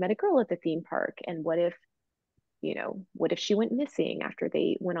 what if he met a girl at the theme park? And what if what if she went missing after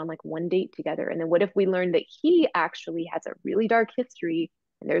they went on like one date together? And then what if we learned that he actually has a really dark history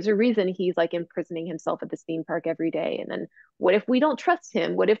and there's a reason he's like imprisoning himself at this theme park every day? And then what if we don't trust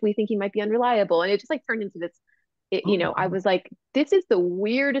him? What if we think he might be unreliable? And it just like turned into this, Oh, I wow. was like, this is the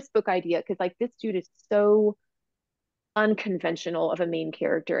weirdest book idea because like this dude is so unconventional of a main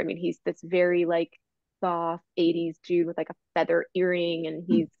character. I mean, he's this very like soft 80s dude with like a feather earring and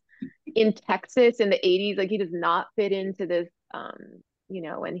he's in Texas in the 80s. Like he does not fit into this,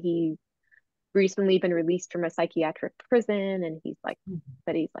 and he's recently been released from a psychiatric prison and he's like,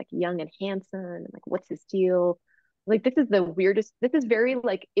 but he's like young and handsome and like, what's his deal? Like, this is the weirdest. This is very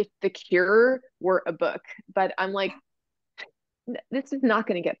like if The Cure were a book, but I'm like, this is not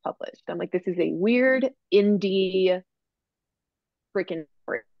going to get published. I'm like, this is a weird indie freaking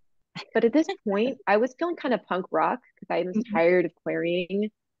story. But at this point, I was feeling kind of punk rock because I was Mhm. tired of querying.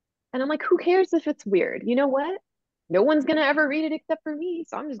 And I'm like, who cares if it's weird? You know what? No one's gonna ever read it except for me.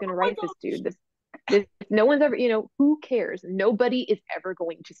 So I'm just gonna Oh my write this gosh. dude. This no one's ever, who cares? Nobody is ever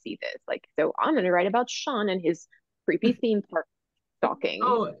going to see this. Like, so I'm gonna write about Sean and his creepy theme park stalking.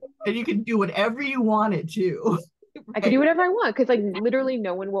 Oh, and you can do whatever you wanted to. I could do Right. whatever I want because like literally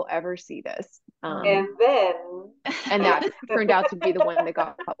no one will ever see this. And then And that turned out to be the one that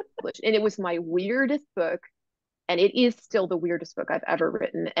got published. And it was my weirdest book. And it is still the weirdest book I've ever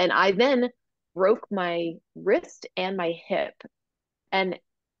written. And I then broke my wrist and my hip. And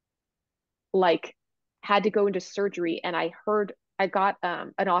like had to go into surgery, and I got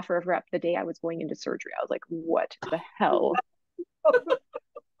an offer of rep the day I was going into surgery. I was like, what the hell?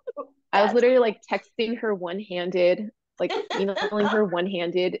 I was That's literally like texting her one-handed, like emailing her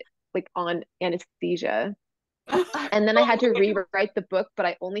one-handed, like on anesthesia. And then I had to rewrite the book, but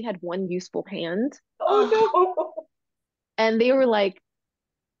I only had one useful hand. Oh no. And they were like,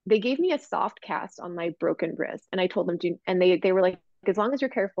 they gave me a soft cast on my broken wrist. And I told them to, and they were like, as long as you're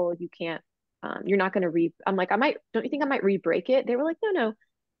careful, you can't, you're not going to I'm like, don't you think I might re-break it? They were like, no, no.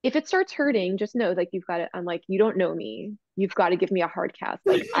 If it starts hurting, just know like you've got it. I'm like, you don't know me. You've got to give me a hard cast.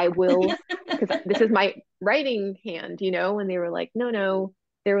 Like I will, because this is my writing hand, And they were like, no, no.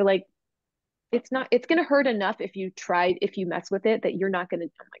 They were like, it's going to hurt enough if you mess with it that you're not going to.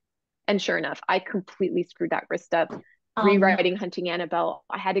 I'm like, and sure enough, I completely screwed that wrist up. no. Rewriting Hunting Annabelle,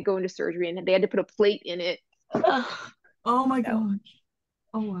 I had to go into surgery and they had to put a plate in it. Oh my So, gosh.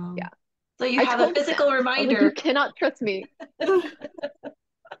 Oh wow. yeah. So you I have a told physical them, I was like, you reminder. cannot trust me.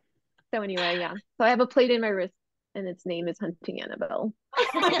 So anyway, yeah. So I have a plate in my wrist and its name is Hunting Annabelle.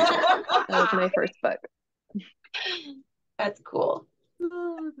 That was my first book. That's cool.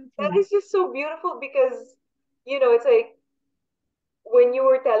 Oh, that's That funny. is just so beautiful because, it's like when you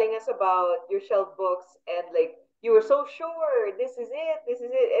were telling us about your shelf books and like you were so sure this is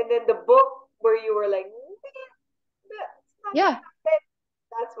it. And then the book where you were like, that's not gonna Yeah. happen.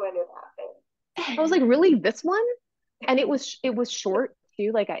 That's when it happened. I was like, really, this one? And it was short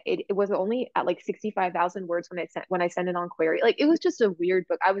too. Like it was only at like 65,000 words when I sent it on query. Like it was just a weird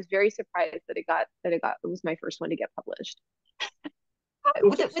book. I was very surprised it was my first one to get published.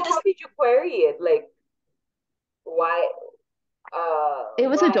 With this, How did you query it? Like why It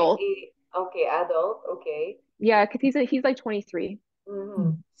was why adult. okay, adult, okay. Yeah, because he's like 23.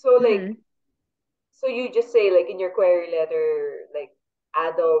 Mm-hmm. So like Hmm. so you just say like in your query letter like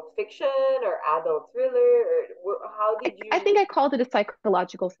adult fiction or adult thriller or how did I you think I called it a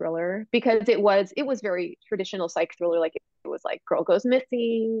psychological thriller because it was very traditional psych thriller. Like it was like girl goes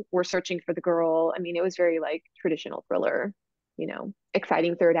missing, we're searching for the girl. I mean, it was very like traditional thriller,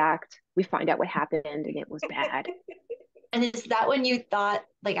 exciting third act. We find out what happened and it was bad. and is that when you thought,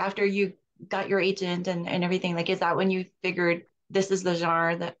 like after you got your agent and everything, like is that when you figured this is the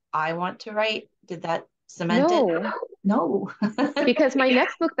genre that I want to write? Did that cement it? No, No. because my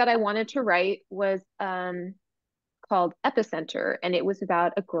next book that I wanted to write was called Epicenter, and it was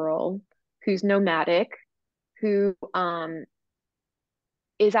about a girl who's nomadic, who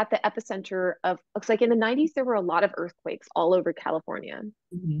is at the epicenter of, looks like in the 90s there were a lot of earthquakes all over California.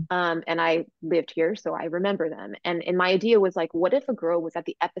 Mhm. And I lived here, so I remember them. And my idea was like, what if a girl was at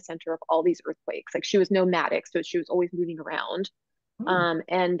the epicenter of all these earthquakes? Like she was nomadic, so she was always moving around. Oh.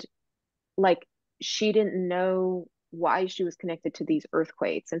 And like she didn't know why she was connected to these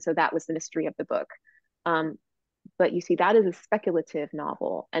earthquakes. And so that was the mystery of the book. Um, but you see, that is a speculative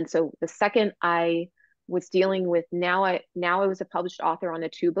novel. And so the second I was dealing with now I was a published author on a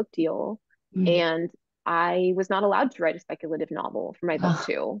 2-book deal, Mm. and I was not allowed to write a speculative novel for my book Ugh.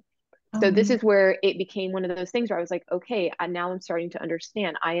 two. So this Um, is where it became one of those things where I was like, okay, now I'm starting to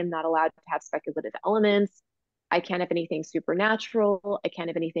understand I am not allowed to have speculative elements. I can't have anything supernatural. I can't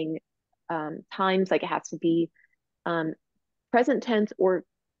have anything times, like it has to be um, present tense or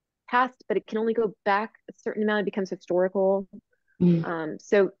past, but it can only go back a certain amount. It becomes historical. mm.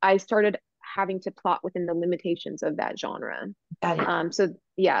 So I started having to plot within the limitations of that genre. Got it. So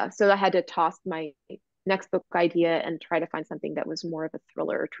yeah, so I had to toss my next book idea and try to find something that was more of a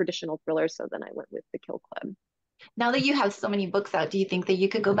thriller, traditional thriller. So then I went with The Kill Club. Now that you have so many books out, do you think that you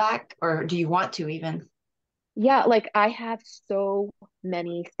could go back or do you want to even? Yeah, like I have so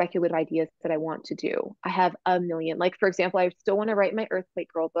many speculative ideas that I want to do. I have a million. Like, for example, I still want to write my Earthquake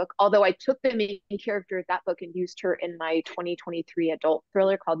Girl book, although I took the main character of that book and used her in my 2023 adult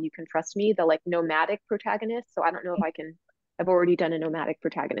thriller called You Can Trust Me, the like nomadic protagonist. So I don't know if I can, I've already done a nomadic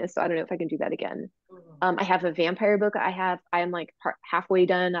protagonist, so I don't know if I can do that again. Mhm. I have a vampire book. I am like halfway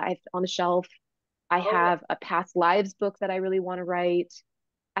done. I have on the shelf. I Oh, have a past lives book that I really want to write.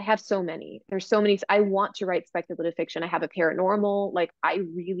 I have so many. There's so many. I want to write speculative fiction. I have a paranormal. Like I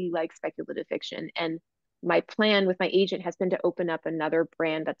really like speculative fiction. And my plan with my agent has been to open up another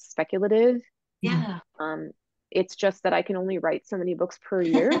brand that's speculative. Mm. Yeah. Um, it's just that I can only write so many books per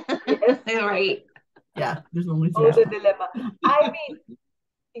year. yes. Right. Yeah, there's only so Oh, much. the dilemma. I mean,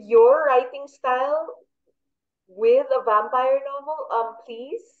 your writing style with a vampire novel,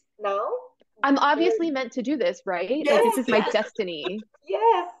 please, now. I'm Very- obviously meant to do this, right? Like this Yes, is my Yes, destiny.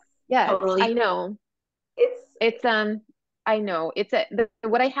 yes. Yes, I totally. know. It's It's I know.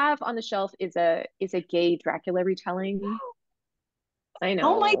 What I have on the shelf is a gay Dracula retelling. I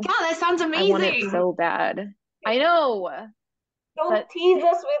Oh my know. God, that sounds I want it amazing. so bad. I know, Don't but tease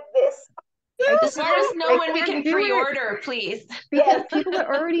us with this. I Just let us can't. know I when we can't can do it pre-order, please. because Yes. people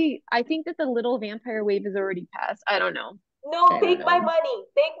are already. I think that the little vampire wave is already past. I don't know. No, I don't take my know. money.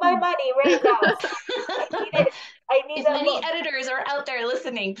 Take my money right now. I need it. I need If that any book. editors are out there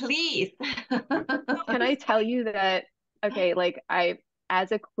listening, please. Can I tell you that, okay, like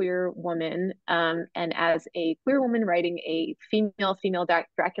as a queer woman, and as a queer woman writing a female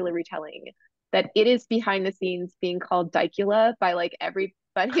Dracula retelling, that it is behind the scenes being called Dicula by like everybody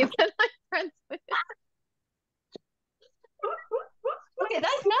that I'm friends with. Okay,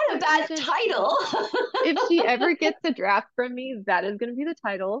 that's not a bad Just, title. if she ever gets a draft from me, that is going to be the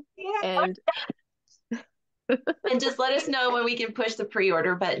title. Yeah. And And just let us know when we can push the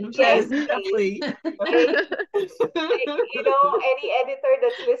pre-order button, Yes, please. please. Exactly. Hey, any editor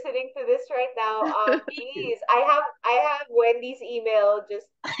that's listening to this right now, please, I have Wendy's email. Just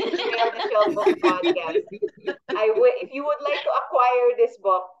share the Shelf Books podcast. If you would like to acquire this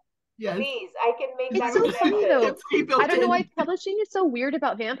book, Yes. please, I can make it's that so funny connection. though. It's pre-built I don't know why in. publishing is so weird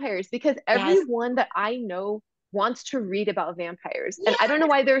about vampires because Yes. everyone that I know wants to read about vampires. And I Yes. don't know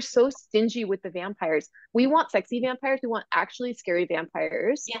why they're so stingy with the vampires. We want sexy vampires. We want actually scary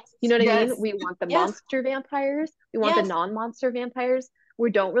vampires. Yes. You know what I mean? Yes. We want the Yes. monster vampires. We want the Yes. non-monster vampires. We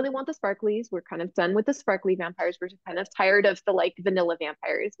don't really want the sparklies. We're kind of done with the sparkly vampires. We're just kind of tired of the like vanilla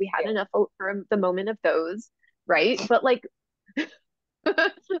vampires. We had Yeah. enough for the moment of those, right? But like the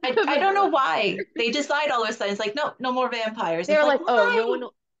I don't know vanilla why. vampires. They decide all of a sudden, it's like, no, no more vampires. It's They're like, like, oh, no why? one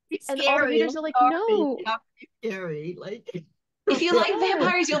will, It's and all the scary. I'm readers are like, sorry. no, Yeah, it's scary. Like If you like yes,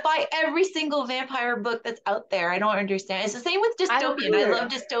 vampires, you'll buy every single vampire book that's out there. I don't understand. It's the same with I don't dystopian. I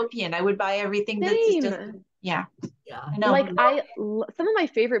love either. dystopian. I would buy everything that's just, Same. yeah, yeah. I know. Like some of my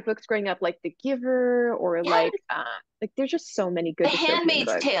favorite books growing up, like The Giver, or Yeah, like there's just so many The good dystopian Handmaid's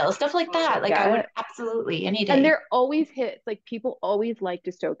books. Tale, stuff like that. Like I would Yeah, absolutely any and day. they're always hits. Like people always like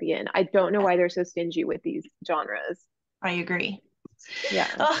dystopian. I don't know Yes, why they're so stingy with these genres. I agree. Yeah,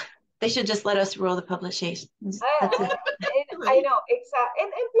 Oh, they should just let us rule the publications. That's it. I Right. know exactly,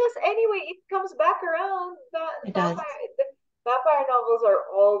 and plus, anyway, it comes back around. The It does. vampire novels are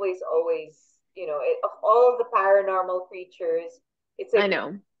always, of all the paranormal creatures, it's I like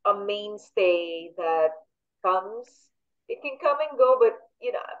know. a mainstay that comes. It can come and go, but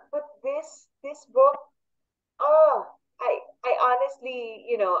but this book, oh, I honestly,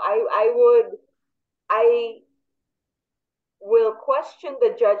 I will question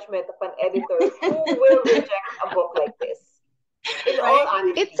the judgment of an editor who will reject a book like this. In all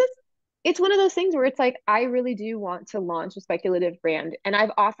Right. It's honesty. just it's one of those things where it's like I really do want to launch a speculative brand, and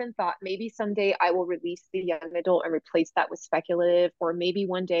I've often thought maybe someday I will release the young adult and replace that with speculative, or maybe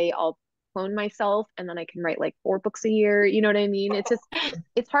one day I'll clone myself and then I can write like 4 books a year. You know what I mean? It's just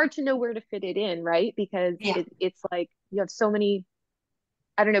it's hard to know where to fit it in, right? Because Yeah. it's like you have so many.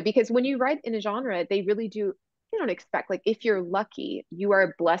 I don't know, because when you write in a genre, they really do. They don't expect, like, if you're lucky, you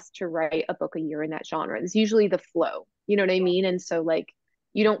are blessed to write a book a year in that genre. It's usually the flow. You know what I mean? And so, like,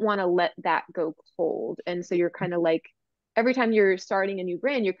 you don't want to let that go cold. And so you're kind of like, every time you're starting a new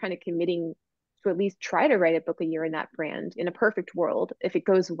brand, you're kind of committing to at least try to write a book a year in that brand in a perfect world if it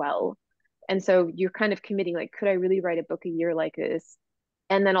goes well. And so you're kind of committing, like, could I really write a book a year like this?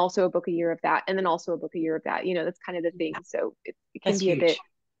 And then also a book a year of that, and then also a book a year of that. That's kind of the thing. So it can That's be a bit. huge.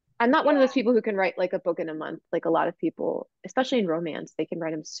 I'm not one of Yeah, those people who can write like a book in a month. Like a lot of people, especially in romance, they can write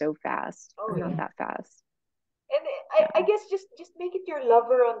them so fast. oh I'm not yeah. that fast. And I Yeah. guess just make it your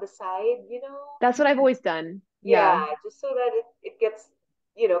lover on the side. That's what I've always done. Yeah, Yeah. just so that it gets,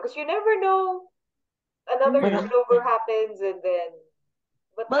 because you never know, another What Hmm. else? turnover happens, and then,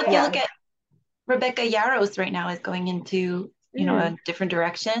 but Well, if you Yeah. look at Rebecca Yarros right now is going into, Hmm. a different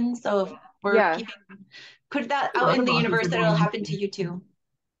direction. So if yeah, we're Yeah. keeping put that A out lot in of the authors universe are that it'll going happen to into, you too.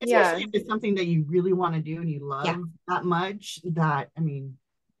 Yeah. especially if it's something that you really want to do and you Yeah. love that much. That I mean,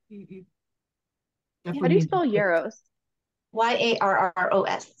 you Yeah. How definitely do you need to spell put. Yaros? Yarros.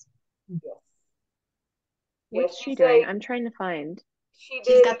 yes, yes. What's she doing? I'm trying to find. She She's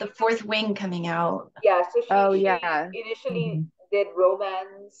did. got the fourth wing coming out. Yeah, so she Oh, she yeah. initially Mhm. did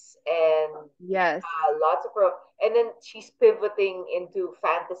romance and Yes. lots of and then she's pivoting into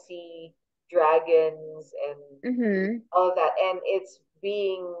fantasy, dragons, and Hmm. all that, and it's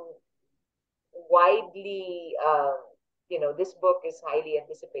being widely, this book is highly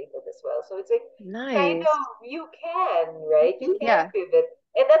anticipated as well. So it's like kind Nice. of, you can, right? You can Yeah. pivot,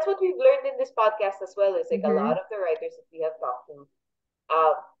 and that's what we've learned in this podcast as well. Is like a lot Hmm. of the writers that we have talked to,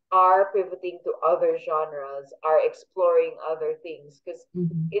 uh, are pivoting to other genres, are exploring other things, because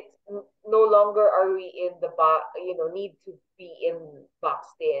Mhm. it's no longer are we in the box, need to be in boxed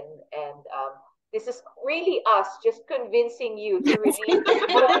in, and this is really us just convincing you to release this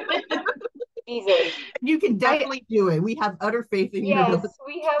book. Jesus. You can I definitely do it. We have utter faith in your Yes, ability.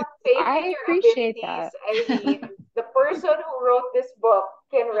 we have faith in I your appreciate abilities. that. I mean, the person who wrote this book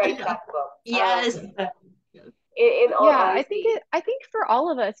can write that book. Yes. In all Yeah, honesty. I think for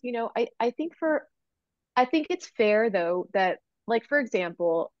all of us, I think it's fair though that, like, for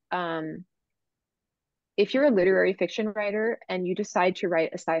example, if you're a literary fiction writer and you decide to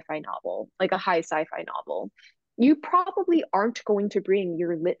write a sci-fi novel, like a high sci-fi novel, you probably aren't going to bring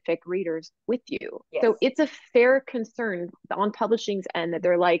your lit fic readers with you. Yes. So it's a fair concern on publishing's end that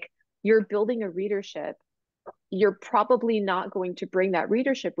they're like, you're building a readership. You're probably not going to bring that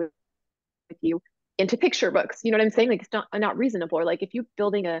readership with you into picture books. You know what I'm saying? Like, it's not reasonable. Or like if you're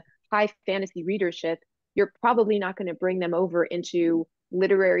building a high fantasy readership, you're probably not going to bring them over into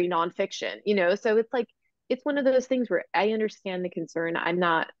literary nonfiction, So it's like it's one of those things where I understand the concern. I'm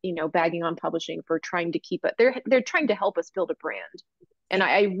not, bagging on publishing for trying to keep it. They're trying to help us build a brand. And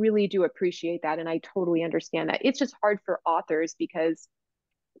I really do appreciate that. And I totally understand that. It's just hard for authors because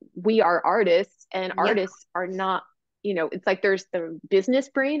we are artists and Yeah. artists are not, it's like there's the business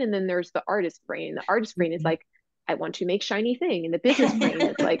brain and then there's the artist brain. The artist brain is like, I want to make shiny thing. And the business brain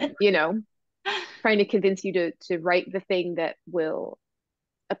is like, trying to convince you to write the thing that will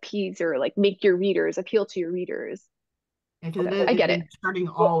appease or like make your readers appeal to your readers. Because I get it. you're starting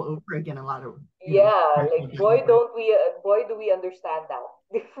But, all over again. A lot of like boy do we understand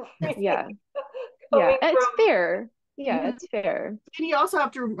that. Yeah. Yeah. Coming It's from fair. Yeah, Mhm. it's fair. And you also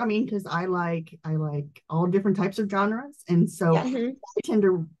have to, I mean, because I like all different types of genres, and so Yes. Mhm. I tend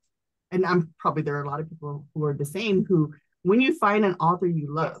to, and I'm probably there are a lot of people who are the same. Who, when you find an author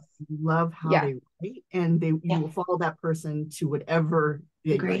you love how Yeah. they write, and you Yeah. will follow that person to whatever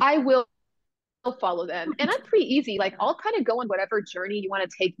they Agree. write. I will follow them. And I'm pretty easy. Like I'll kind of go on whatever journey you want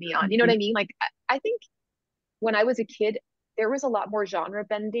to take me on. You know what I mean? Like I think when I was a kid, there was a lot more genre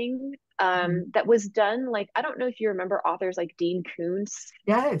bending that was done. Like I don't know if you remember authors like Dean Koontz.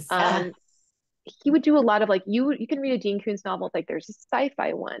 Yes. Um, he would do a lot of like you can read a Dean Koontz novel. It's like there's a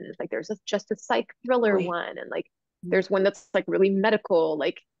sci-fi one, it's like there's just a psych thriller Totally. one, and like there's one that's like really medical,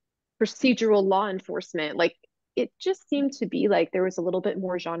 like procedural law enforcement. Like it just seemed to be like there was a little bit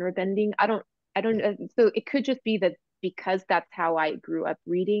more genre bending. I don't so it could just be that because that's how I grew up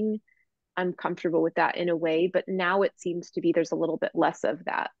reading, I'm comfortable with that in a way. But now it seems to be there's a little bit less of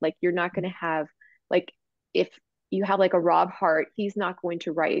that. Like you're not going to have like if you have like a Rob Hart, he's not going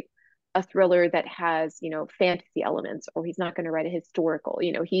to write a thriller that has fantasy elements, or he's not going to write a historical.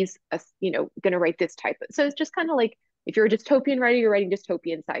 He's going to write this type of. So it's just kind of like if you're a dystopian writer, you're writing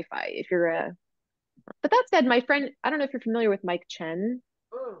dystopian sci-fi. If you're a but that said, my friend, I don't know if you're familiar with Mike Chen.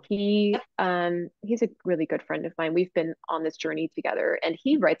 Mm. He's a really good friend of mine. We've been on this journey together, and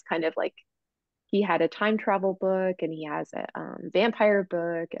he writes kind of like he had a time travel book, and he has a vampire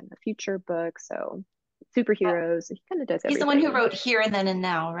book and a future book. So superheroes. He kind of does He's everything. the one who wrote Here and Then and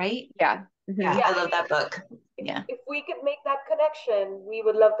Now, right? Yeah. Yeah, Yeah. I love that book. Yeah. If we could make that connection, we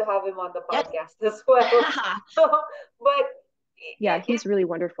would love to have him on the Yes. podcast as well. But Yeah, he's really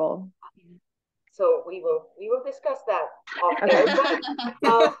wonderful. so we will discuss that off Okay. air.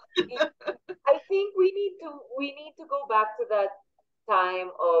 But I think we need to go back to that time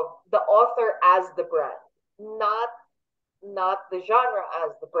of the author as the brand, not the genre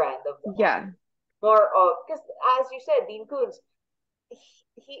as the brand of the Yeah. author. More of, because as you said, Dean Koontz,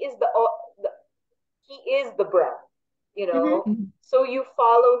 he is he is the brand, Mhm. So you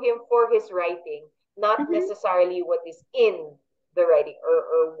follow him for his writing, not Mhm. necessarily what is in the writing,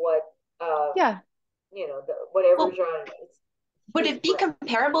 or what Yeah. whatever Well, genre. would His it be brand.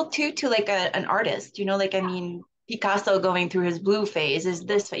 comparable to like an artist? Like I mean, Picasso going through his blue phase is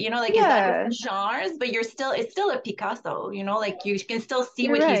this, like is that Yeah. different genres? But it's still a Picasso, like you can still see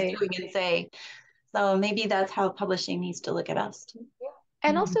You're what he's right. doing and say. So maybe that's how publishing needs to look at us too. Yeah.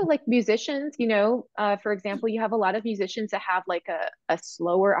 And also like musicians, for example, you have a lot of musicians that have like a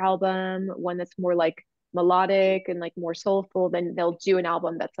slower album, one that's more like melodic and like more soulful. Then they'll do an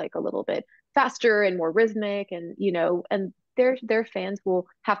album that's like a little bit faster and more rhythmic, and and their fans will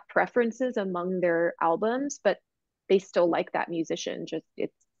have preferences among their albums, but they still like that musician. Just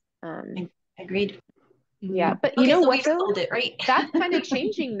it's Agreed. yeah. But you Okay, know so what we've though? sold it, right? That's kind of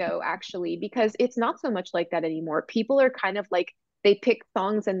changing though, actually, because it's not so much like that anymore. People are kind of like they pick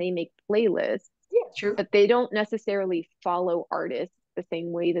songs and they make playlists, True. but they don't necessarily follow artists the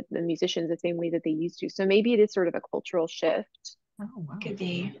same way that the musicians the same way that they used to. So maybe it is sort of a cultural shift. Oh wow. Could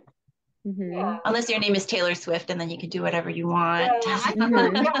be. Hmm. Yeah. Unless your name is Taylor Swift, and then you can do whatever you want. Well, I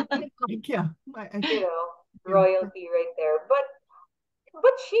Hmm. yeah, like, yeah. you know, Yeah. royalty right there. But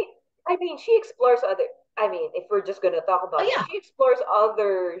I mean, she explores other. I mean, if we're just gonna talk Oh about it, yeah, she explores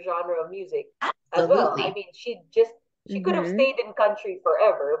other genre of music as well. I absolutely. mean, she could have Hmm. stayed in country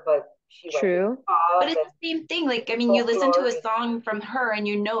forever, but she went to True. But pop it's and the same thing. Like, I mean, you listen to folklore. a And, song from her and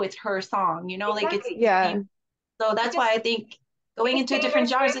you know it's her song, like it's exactly, the Yeah. same. So that's because why I think going because into different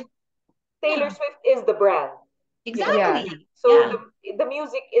genres, like, Taylor yeah, Swift is the brand, you know. Yeah. exactly. So Yeah. the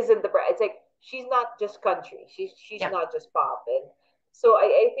music isn't the brand. It's like she's not just country. She's Yep. not just pop. And so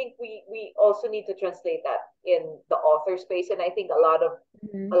I think we also need to translate that in the author space. And I think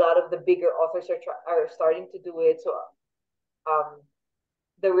Hmm. a lot of the bigger authors are starting to do it. So um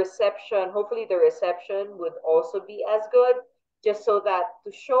the reception, hopefully the reception would also be as good, just so that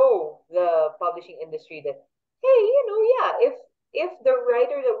to show the publishing industry that, hey, yeah, if the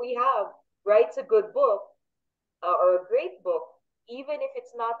writer that we have writes a good book, or a great book, even if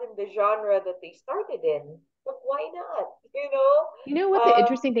it's not in the genre that they started in, but why not? You know what the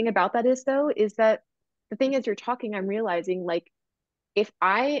interesting thing about that is, though, is that the thing as you're talking, I'm realizing like if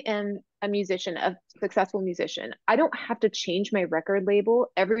I am a musician, a successful musician, I don't have to change my record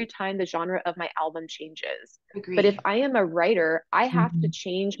label every time the genre of my album changes. But if Agree. I am a writer, I have to Mhm.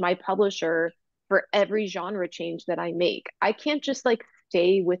 change my publisher for every genre change that I make. I can't just like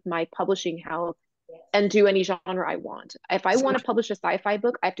stay with my publishing house Yes. and do any genre I want. If I So, want to publish a sci-fi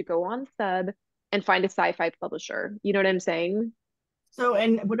book, I have to go on Sub and find a sci-fi publisher. You know what I'm saying? so,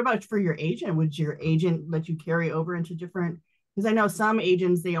 and what about for your agent? Would your agent let you carry over into different? Because I know some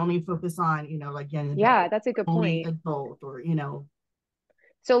agents they only focus on, like young Yeah, adult, that's a good only point. adult, or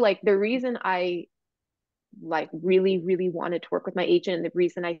So like the reason I like really, really wanted to work with my agent, and the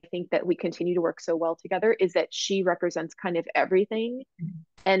reason I think that we continue to work so well together is that she represents kind of everything.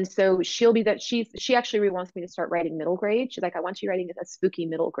 And so she'll be that she actually really wants me to start writing middle grade. She's like, I want you writing a spooky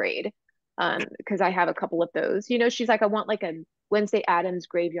middle grade. Because I have a couple of those. She's like, I want like a Wednesday Addams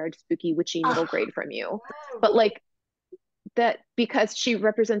graveyard spooky witchy middle Oh, grade from you. But Really? like that because she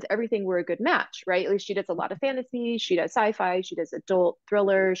represents everything, we're a good match, right? At least she does a lot of fantasy, she does sci-fi, she does adult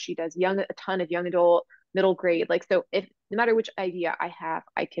thriller, she does a ton of young adult, middle grade. Like so if no matter which idea I have,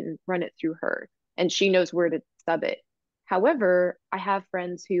 I can run it through her and she knows where to sub it. However, I have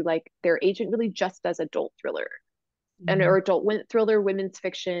friends who like their agent really just does adult thriller and Mhm. or thriller, women's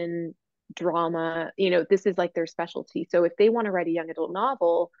fiction, drama. This is like their specialty. So if they want to write a young adult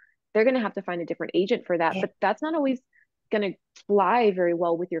novel, they're going to have to find a different agent for that. yeah. But that's not always going to fly very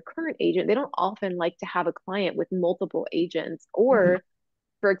well with your current agent. They don't often like to have a client with multiple agents. Mhm. Or,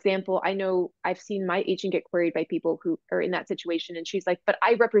 for example, I know I've seen my agent get queried by people who are in that situation, and she's like, but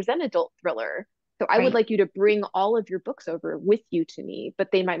I represent adult thriller. So I would Right. like you to bring all of your books over with you to me,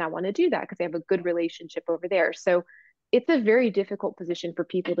 but they might not want to do that because they have a good relationship over there. So it's a very difficult position for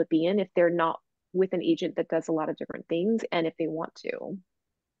people to be in if they're not with an agent that does a lot of different things and if they want to.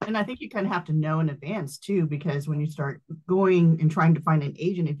 And I think you kind of have to know in advance too, because when you start going and trying to find an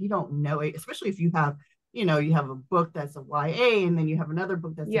agent, if you don't know it, especially if you have a book that's a YA and then you have another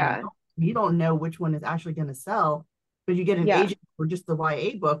book that's an Yeah. adult, you don't know which one is actually going to sell, but you get an Yeah. agent for just the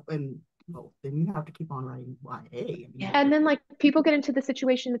YA book, and well, then you have to keep on writing YA. I mean, Yeah. And then like people get into the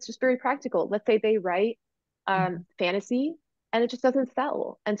situation that's just very practical. Let's say they write mhm. fantasy and it just doesn't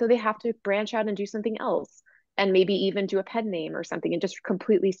sell. And so they have to branch out and do something else and maybe even do a pen name or something and just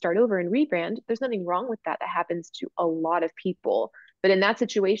completely start over and rebrand. There's nothing wrong with that. That happens to a lot of people. But in that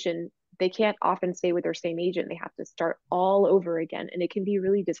situation, they can't often stay with their same agent. They have to start all over again. And it can be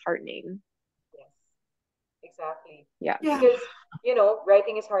really disheartening. Yes, exactly. Yeah. Yeah, Because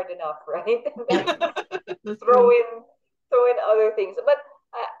writing is hard enough, right? And then Yep. that's throw true. in throw in other things. But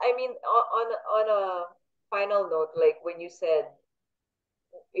I mean, on a final note, like when you said,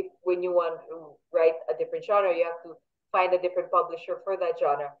 if when you want to write a different genre, you have to find a different publisher for that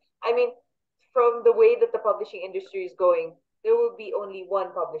genre. I mean, from the way that the publishing industry is going, there will be only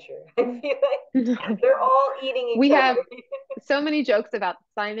one publisher. I feel like they're all eating each We have other. so many jokes about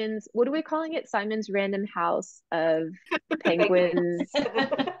Simon's, what are we calling it? Simon's Random House of Penguins.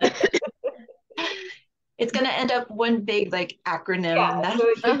 Penguins. It's gonna end up one big like acronym, Yeah, and so that'll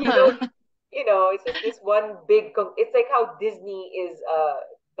it's just you Uh-huh. don't, it's just this one big. It's like how Disney is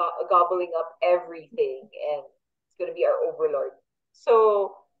gobbling up everything, and it's gonna be our overlord.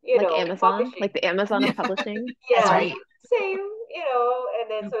 So Like in Amazon, like publishing, the Amazon Yeah, of publishing. that's yeah, right. right. same, and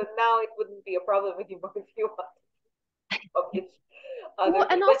then so now it wouldn't be a problem anymore if you want to publish other Well,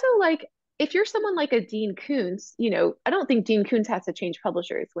 things. and But also like if you're someone like a Dean Koontz, I don't think Dean Koontz has to change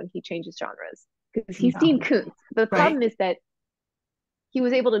publishers when he changes genres because he's Dean No, Koontz. The right. problem is that he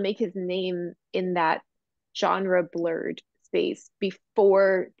was able to make his name in that genre blurred space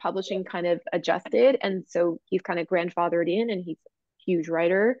before publishing kind of adjusted. And so he's kind of grandfathered in and he's a huge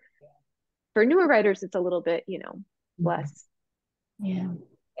writer. For newer writers, it's a little bit, less. Yeah.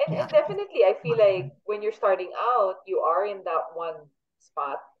 And definitely, I feel like when you're starting out, you are in that one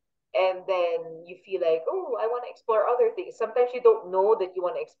spot, and then you feel like, oh, I want to explore other things. Sometimes you don't know that you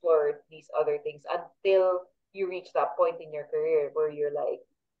want to explore these other things until you reach that point in your career where you're like,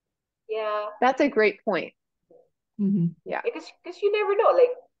 yeah, That's a great point. Yeah. because you never know.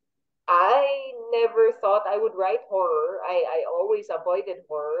 Like I never thought I would write horror. I always avoided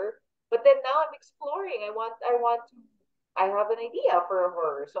horror. But then now I'm exploring. I want to I have an idea for a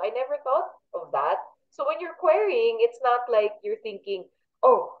horror. So I never thought of that. So when you're querying, it's not like you're thinking,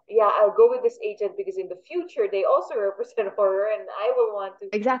 oh yeah, I'll go with this agent because in the future they also represent horror and I will want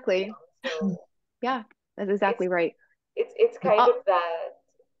to, Exactly. so Yeah, that's it's exactly right. it's kind of that.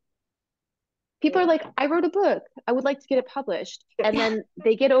 People are Yeah. like, I wrote a book. I would like to get it published. And then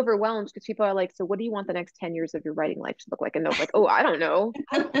they get overwhelmed because people are like, so what do you want the next 10 years of your writing life to look like? And they're like, oh, I don't know.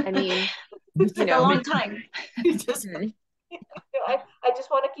 I mean, It's a long time. Just mhm. I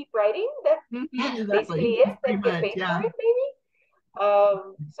just want to keep writing. That's basically exactly. it. Pretty Then get much, paid for yeah. it,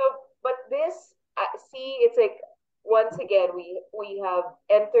 maybe. So, but this, see, it's like once again we have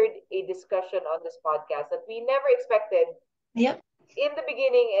entered a discussion on this podcast that we never expected Yep. in the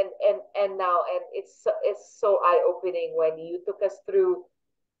beginning, and now, and it's so eye opening when you took us through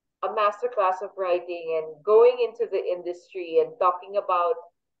a masterclass of writing and going into the industry and talking about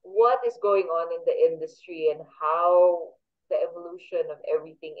what is going on in the industry and how the evolution of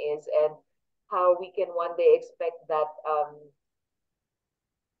everything is and how we can one day expect that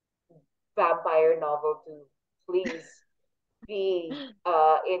vampire novel to please be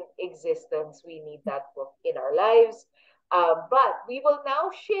in existence. We need that book in our lives. But we will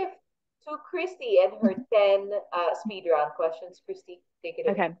now shift to Christy and her 10 speed round questions. Christy, take it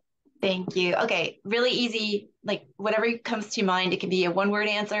away. Okay. Thank you. Okay, really easy, like whatever comes to mind. It can be a one-word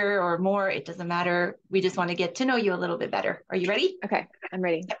answer or more. It doesn't matter. We just want to get to know you a little bit better. Are you ready? Okay. I'm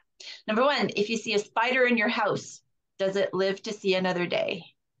ready. Number one, if you see a spider in your house, does it live to see another day?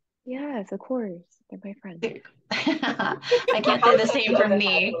 Yes, of course. They're my friend. I can't say the same for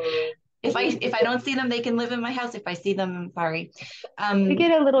me. If I don't see them, they can live in my house. If I see them, I'm sorry. We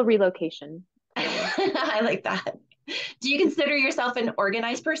get a little relocation. I like that. Do you consider yourself an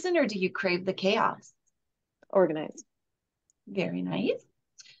organized person or do you crave the chaos? Organized. Very nice.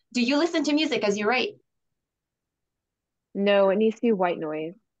 Do you listen to music as you write? No, it needs to be white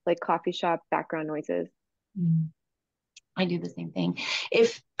noise, like coffee shop background noises. I do the same thing.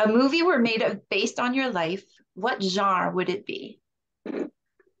 If a movie were made based on your life, what genre would it be?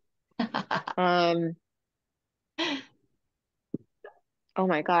 Um, oh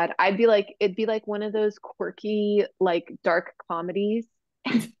my God. It'd be like one of those quirky, like dark comedies.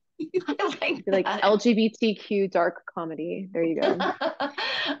 I like It'd be like that. LGBTQ dark comedy. There you go.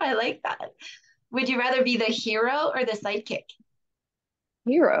 I like that. Would you rather be the hero or the sidekick?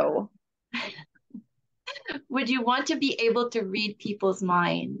 Hero. Would you want to be able to read people's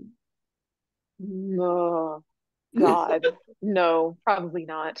minds? Oh, God. No, probably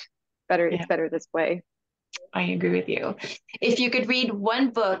not. Better, Yeah. it's better this way. I agree with you. If you could read one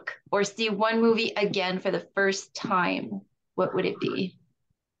book or see one movie again for the first time, what would it be?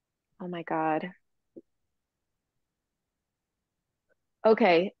 Oh my God.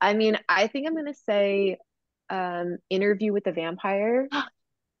 Okay. I mean, I think I'm gonna say Interview with the Vampire.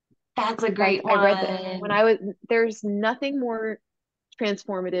 That's a Like great I read that when I one. was there's nothing more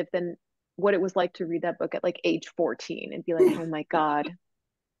transformative than what it was like to read that book at like age 14 and be like, oh my God.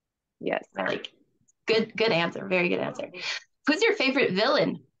 Yes. I like good answer. Very good answer. Who's your favorite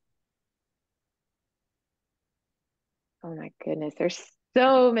villain? Oh my goodness. There's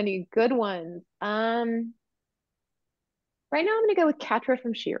so many good ones. Right now I'm gonna go with Catra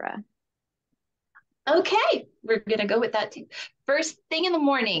from Shira. Okay, we're gonna go with that too. First thing in the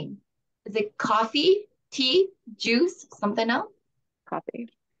morning, is it coffee, tea, juice, something else? Coffee.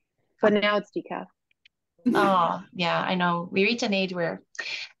 But now it's decaf. Oh, yeah, I know. We reach an age where,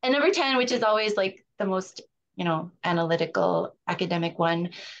 and number 10, which is always like the most, analytical academic one.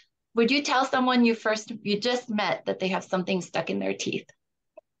 Would you tell someone you just met that they have something stuck in their teeth?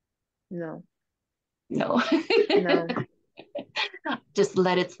 No. No. No. Just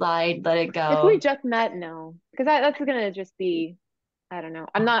let it slide, let it If we go. just met, no. Because that's gonna just be, I don't know.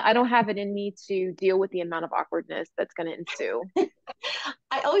 I don't have it in me to deal with the amount of awkwardness that's gonna ensue.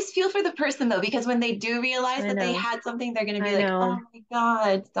 I always feel for the person though, because when they do realize I that they know. had something, they're going to be I like, know. oh my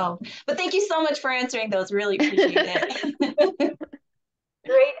God. So, but thank you so much for answering those. Really appreciate it.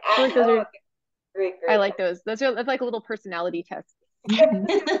 I feel like those are, Okay. Great, I great. like those. That's like a little personality test.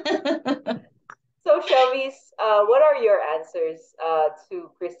 So, Shelby's, what are your answers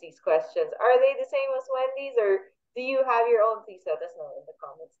to Christy's questions? Are they the same as Wendy's, or do you have your own? Please let us know in the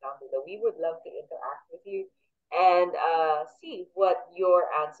comments down below. We would love to interact with you and see what your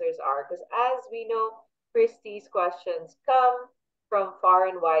answers are. Because as we know, Christy's questions come from far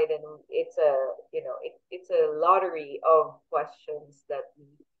and wide, and it's a it's a lottery of questions that we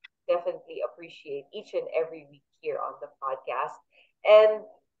definitely appreciate each and every week here on the podcast. And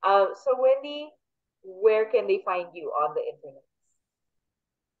so, Wendy, where can they find you on the internet?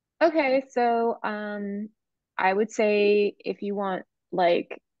 Okay, so I would say if you want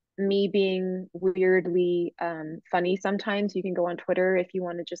like me being weirdly funny sometimes, you can go on Twitter. If you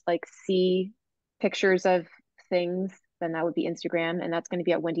want to just like see pictures of things, then that would be Instagram, and that's going to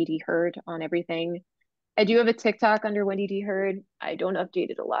be at Wendy D Hurd on everything. I do have a TikTok under Wendy D Hurd. I don't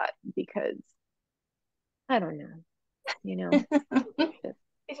update it a lot because I don't know, you know, just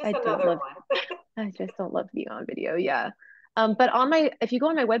It's just I don't another love one. I just don't love being on video. Yeah. But on my, if you go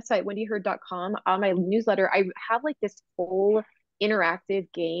on my website, wendyherd.com, on my newsletter, I have like this whole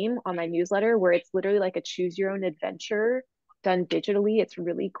interactive game on my newsletter where it's literally like a choose your own adventure done digitally. It's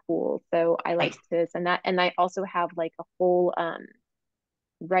really cool. So I like to send that. And I also have like a whole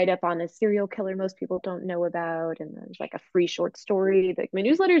write up on a serial killer most people don't know about. And there's like a free short story. Like my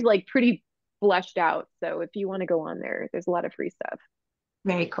newsletter is like pretty fleshed out. So if you want to go on there, there's a lot of free stuff.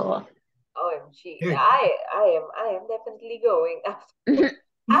 Very cool. OMG. Very I am definitely going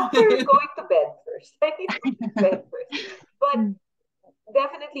after going to bed first. I need to go to bed first. But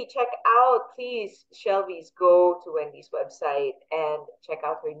definitely check out, please, Shelby's, go to Wendy's website and check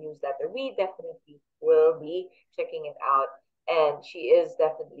out her newsletter. We definitely will be checking it out. And she is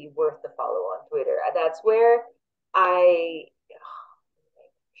definitely worth the follow on Twitter. That's where I.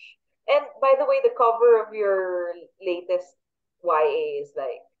 And by the way, the cover of your latest YA is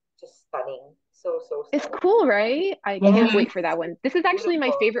like just stunning. So It's stunning. cool, right? I can't Yes, wait for that one. This is actually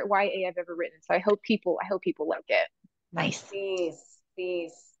my beautiful. favorite YA I've ever written, so I hope people like it. Nice. Please,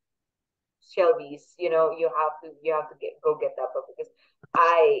 Shelby's. You have to get that book because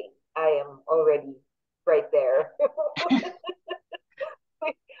I I am already right there,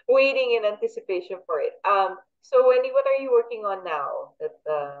 waiting in anticipation for it. So Wendy, what are you working on now that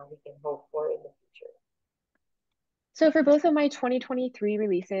we can hope for in the future? So for both of my 2023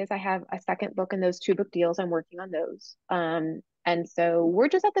 releases, I have a second book and those two book deals. I'm working on those. And so we're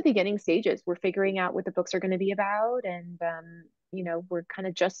just at the beginning stages. We're figuring out what the books are going to be about, and you know, we're kind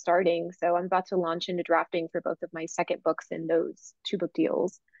of just starting. So I'm about to launch into drafting for both of my second books in those two book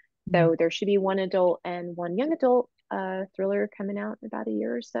deals. So there should be one adult and one young adult thriller coming out in about a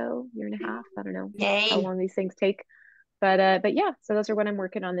year or so, year and a half. I don't know how Yay. long these things take. But yeah, so those are what I'm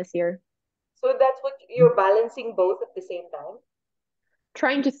working on this year. So that's what you're balancing both at the same time.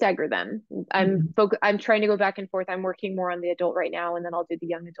 Trying to stagger them. I'm trying to go back and forth. I'm working more on the adult right now, and then I'll do the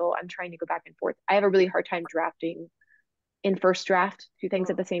young adult. I'm trying to go back and forth. I have a really hard time drafting in first draft two things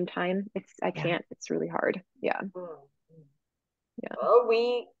at Mm, the same time. I Yeah. can't. It's really hard. Yeah. mm, mm. Yeah. Well,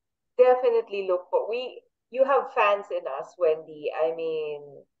 we definitely look for we. You have fans in us, Wendy. I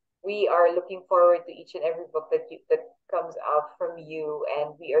mean, we are looking forward to each and every book that comes out from you,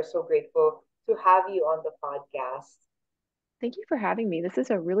 and we are so grateful to have you on the podcast. Thank you for having me. This is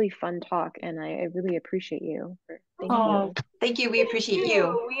a really fun talk, and I really appreciate you. Thank Oh, you. thank you. We Thank appreciate you.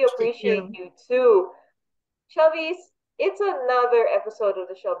 you. We Thank appreciate you. you too. Shelby's, it's another episode of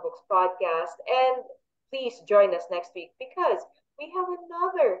the Shelf Books podcast. And please join us next week because we have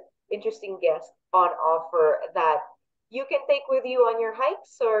another interesting guest on offer that you can take with you on your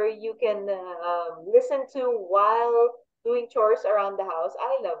hikes or you can listen to while doing chores around the house.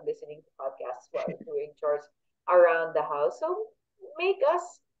 I love listening to podcasts while doing chores around the house. So make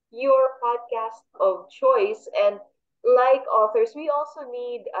us your podcast of choice. And like authors, we also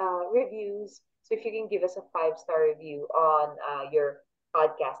need reviews. So if you can give us a 5-star review on your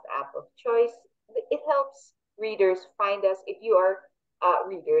podcast app of choice, it helps readers find us. If you are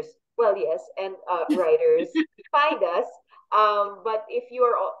readers, well, yes, and writers, find us. But if you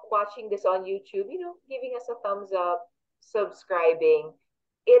are watching this on YouTube, giving us a thumbs up, subscribing,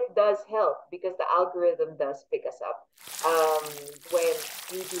 it does help because the algorithm does pick us up when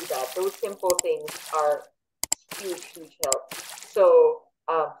you do that. Those simple things are huge help. So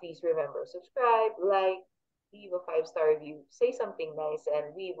please remember, subscribe, like, leave a 5-star review, say something nice,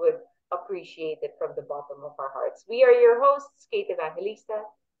 and we would appreciate it from the bottom of our hearts. We are your hosts, Kate Evangelista.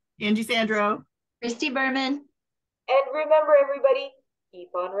 Angie Sandro. Christy Berman. And remember, everybody, keep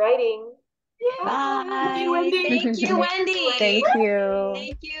on writing. Bye. Thank you, Wendy. Thank you, Wendy. Thank you.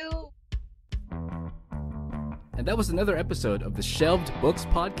 Thank you. And that was another episode of the Shelved Books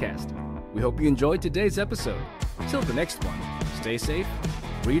Podcast. We hope you enjoyed today's episode. Till the next one, stay safe,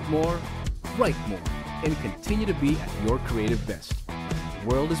 read more, write more, and continue to be at your creative best. The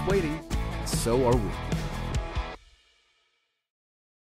world is waiting, and so are we.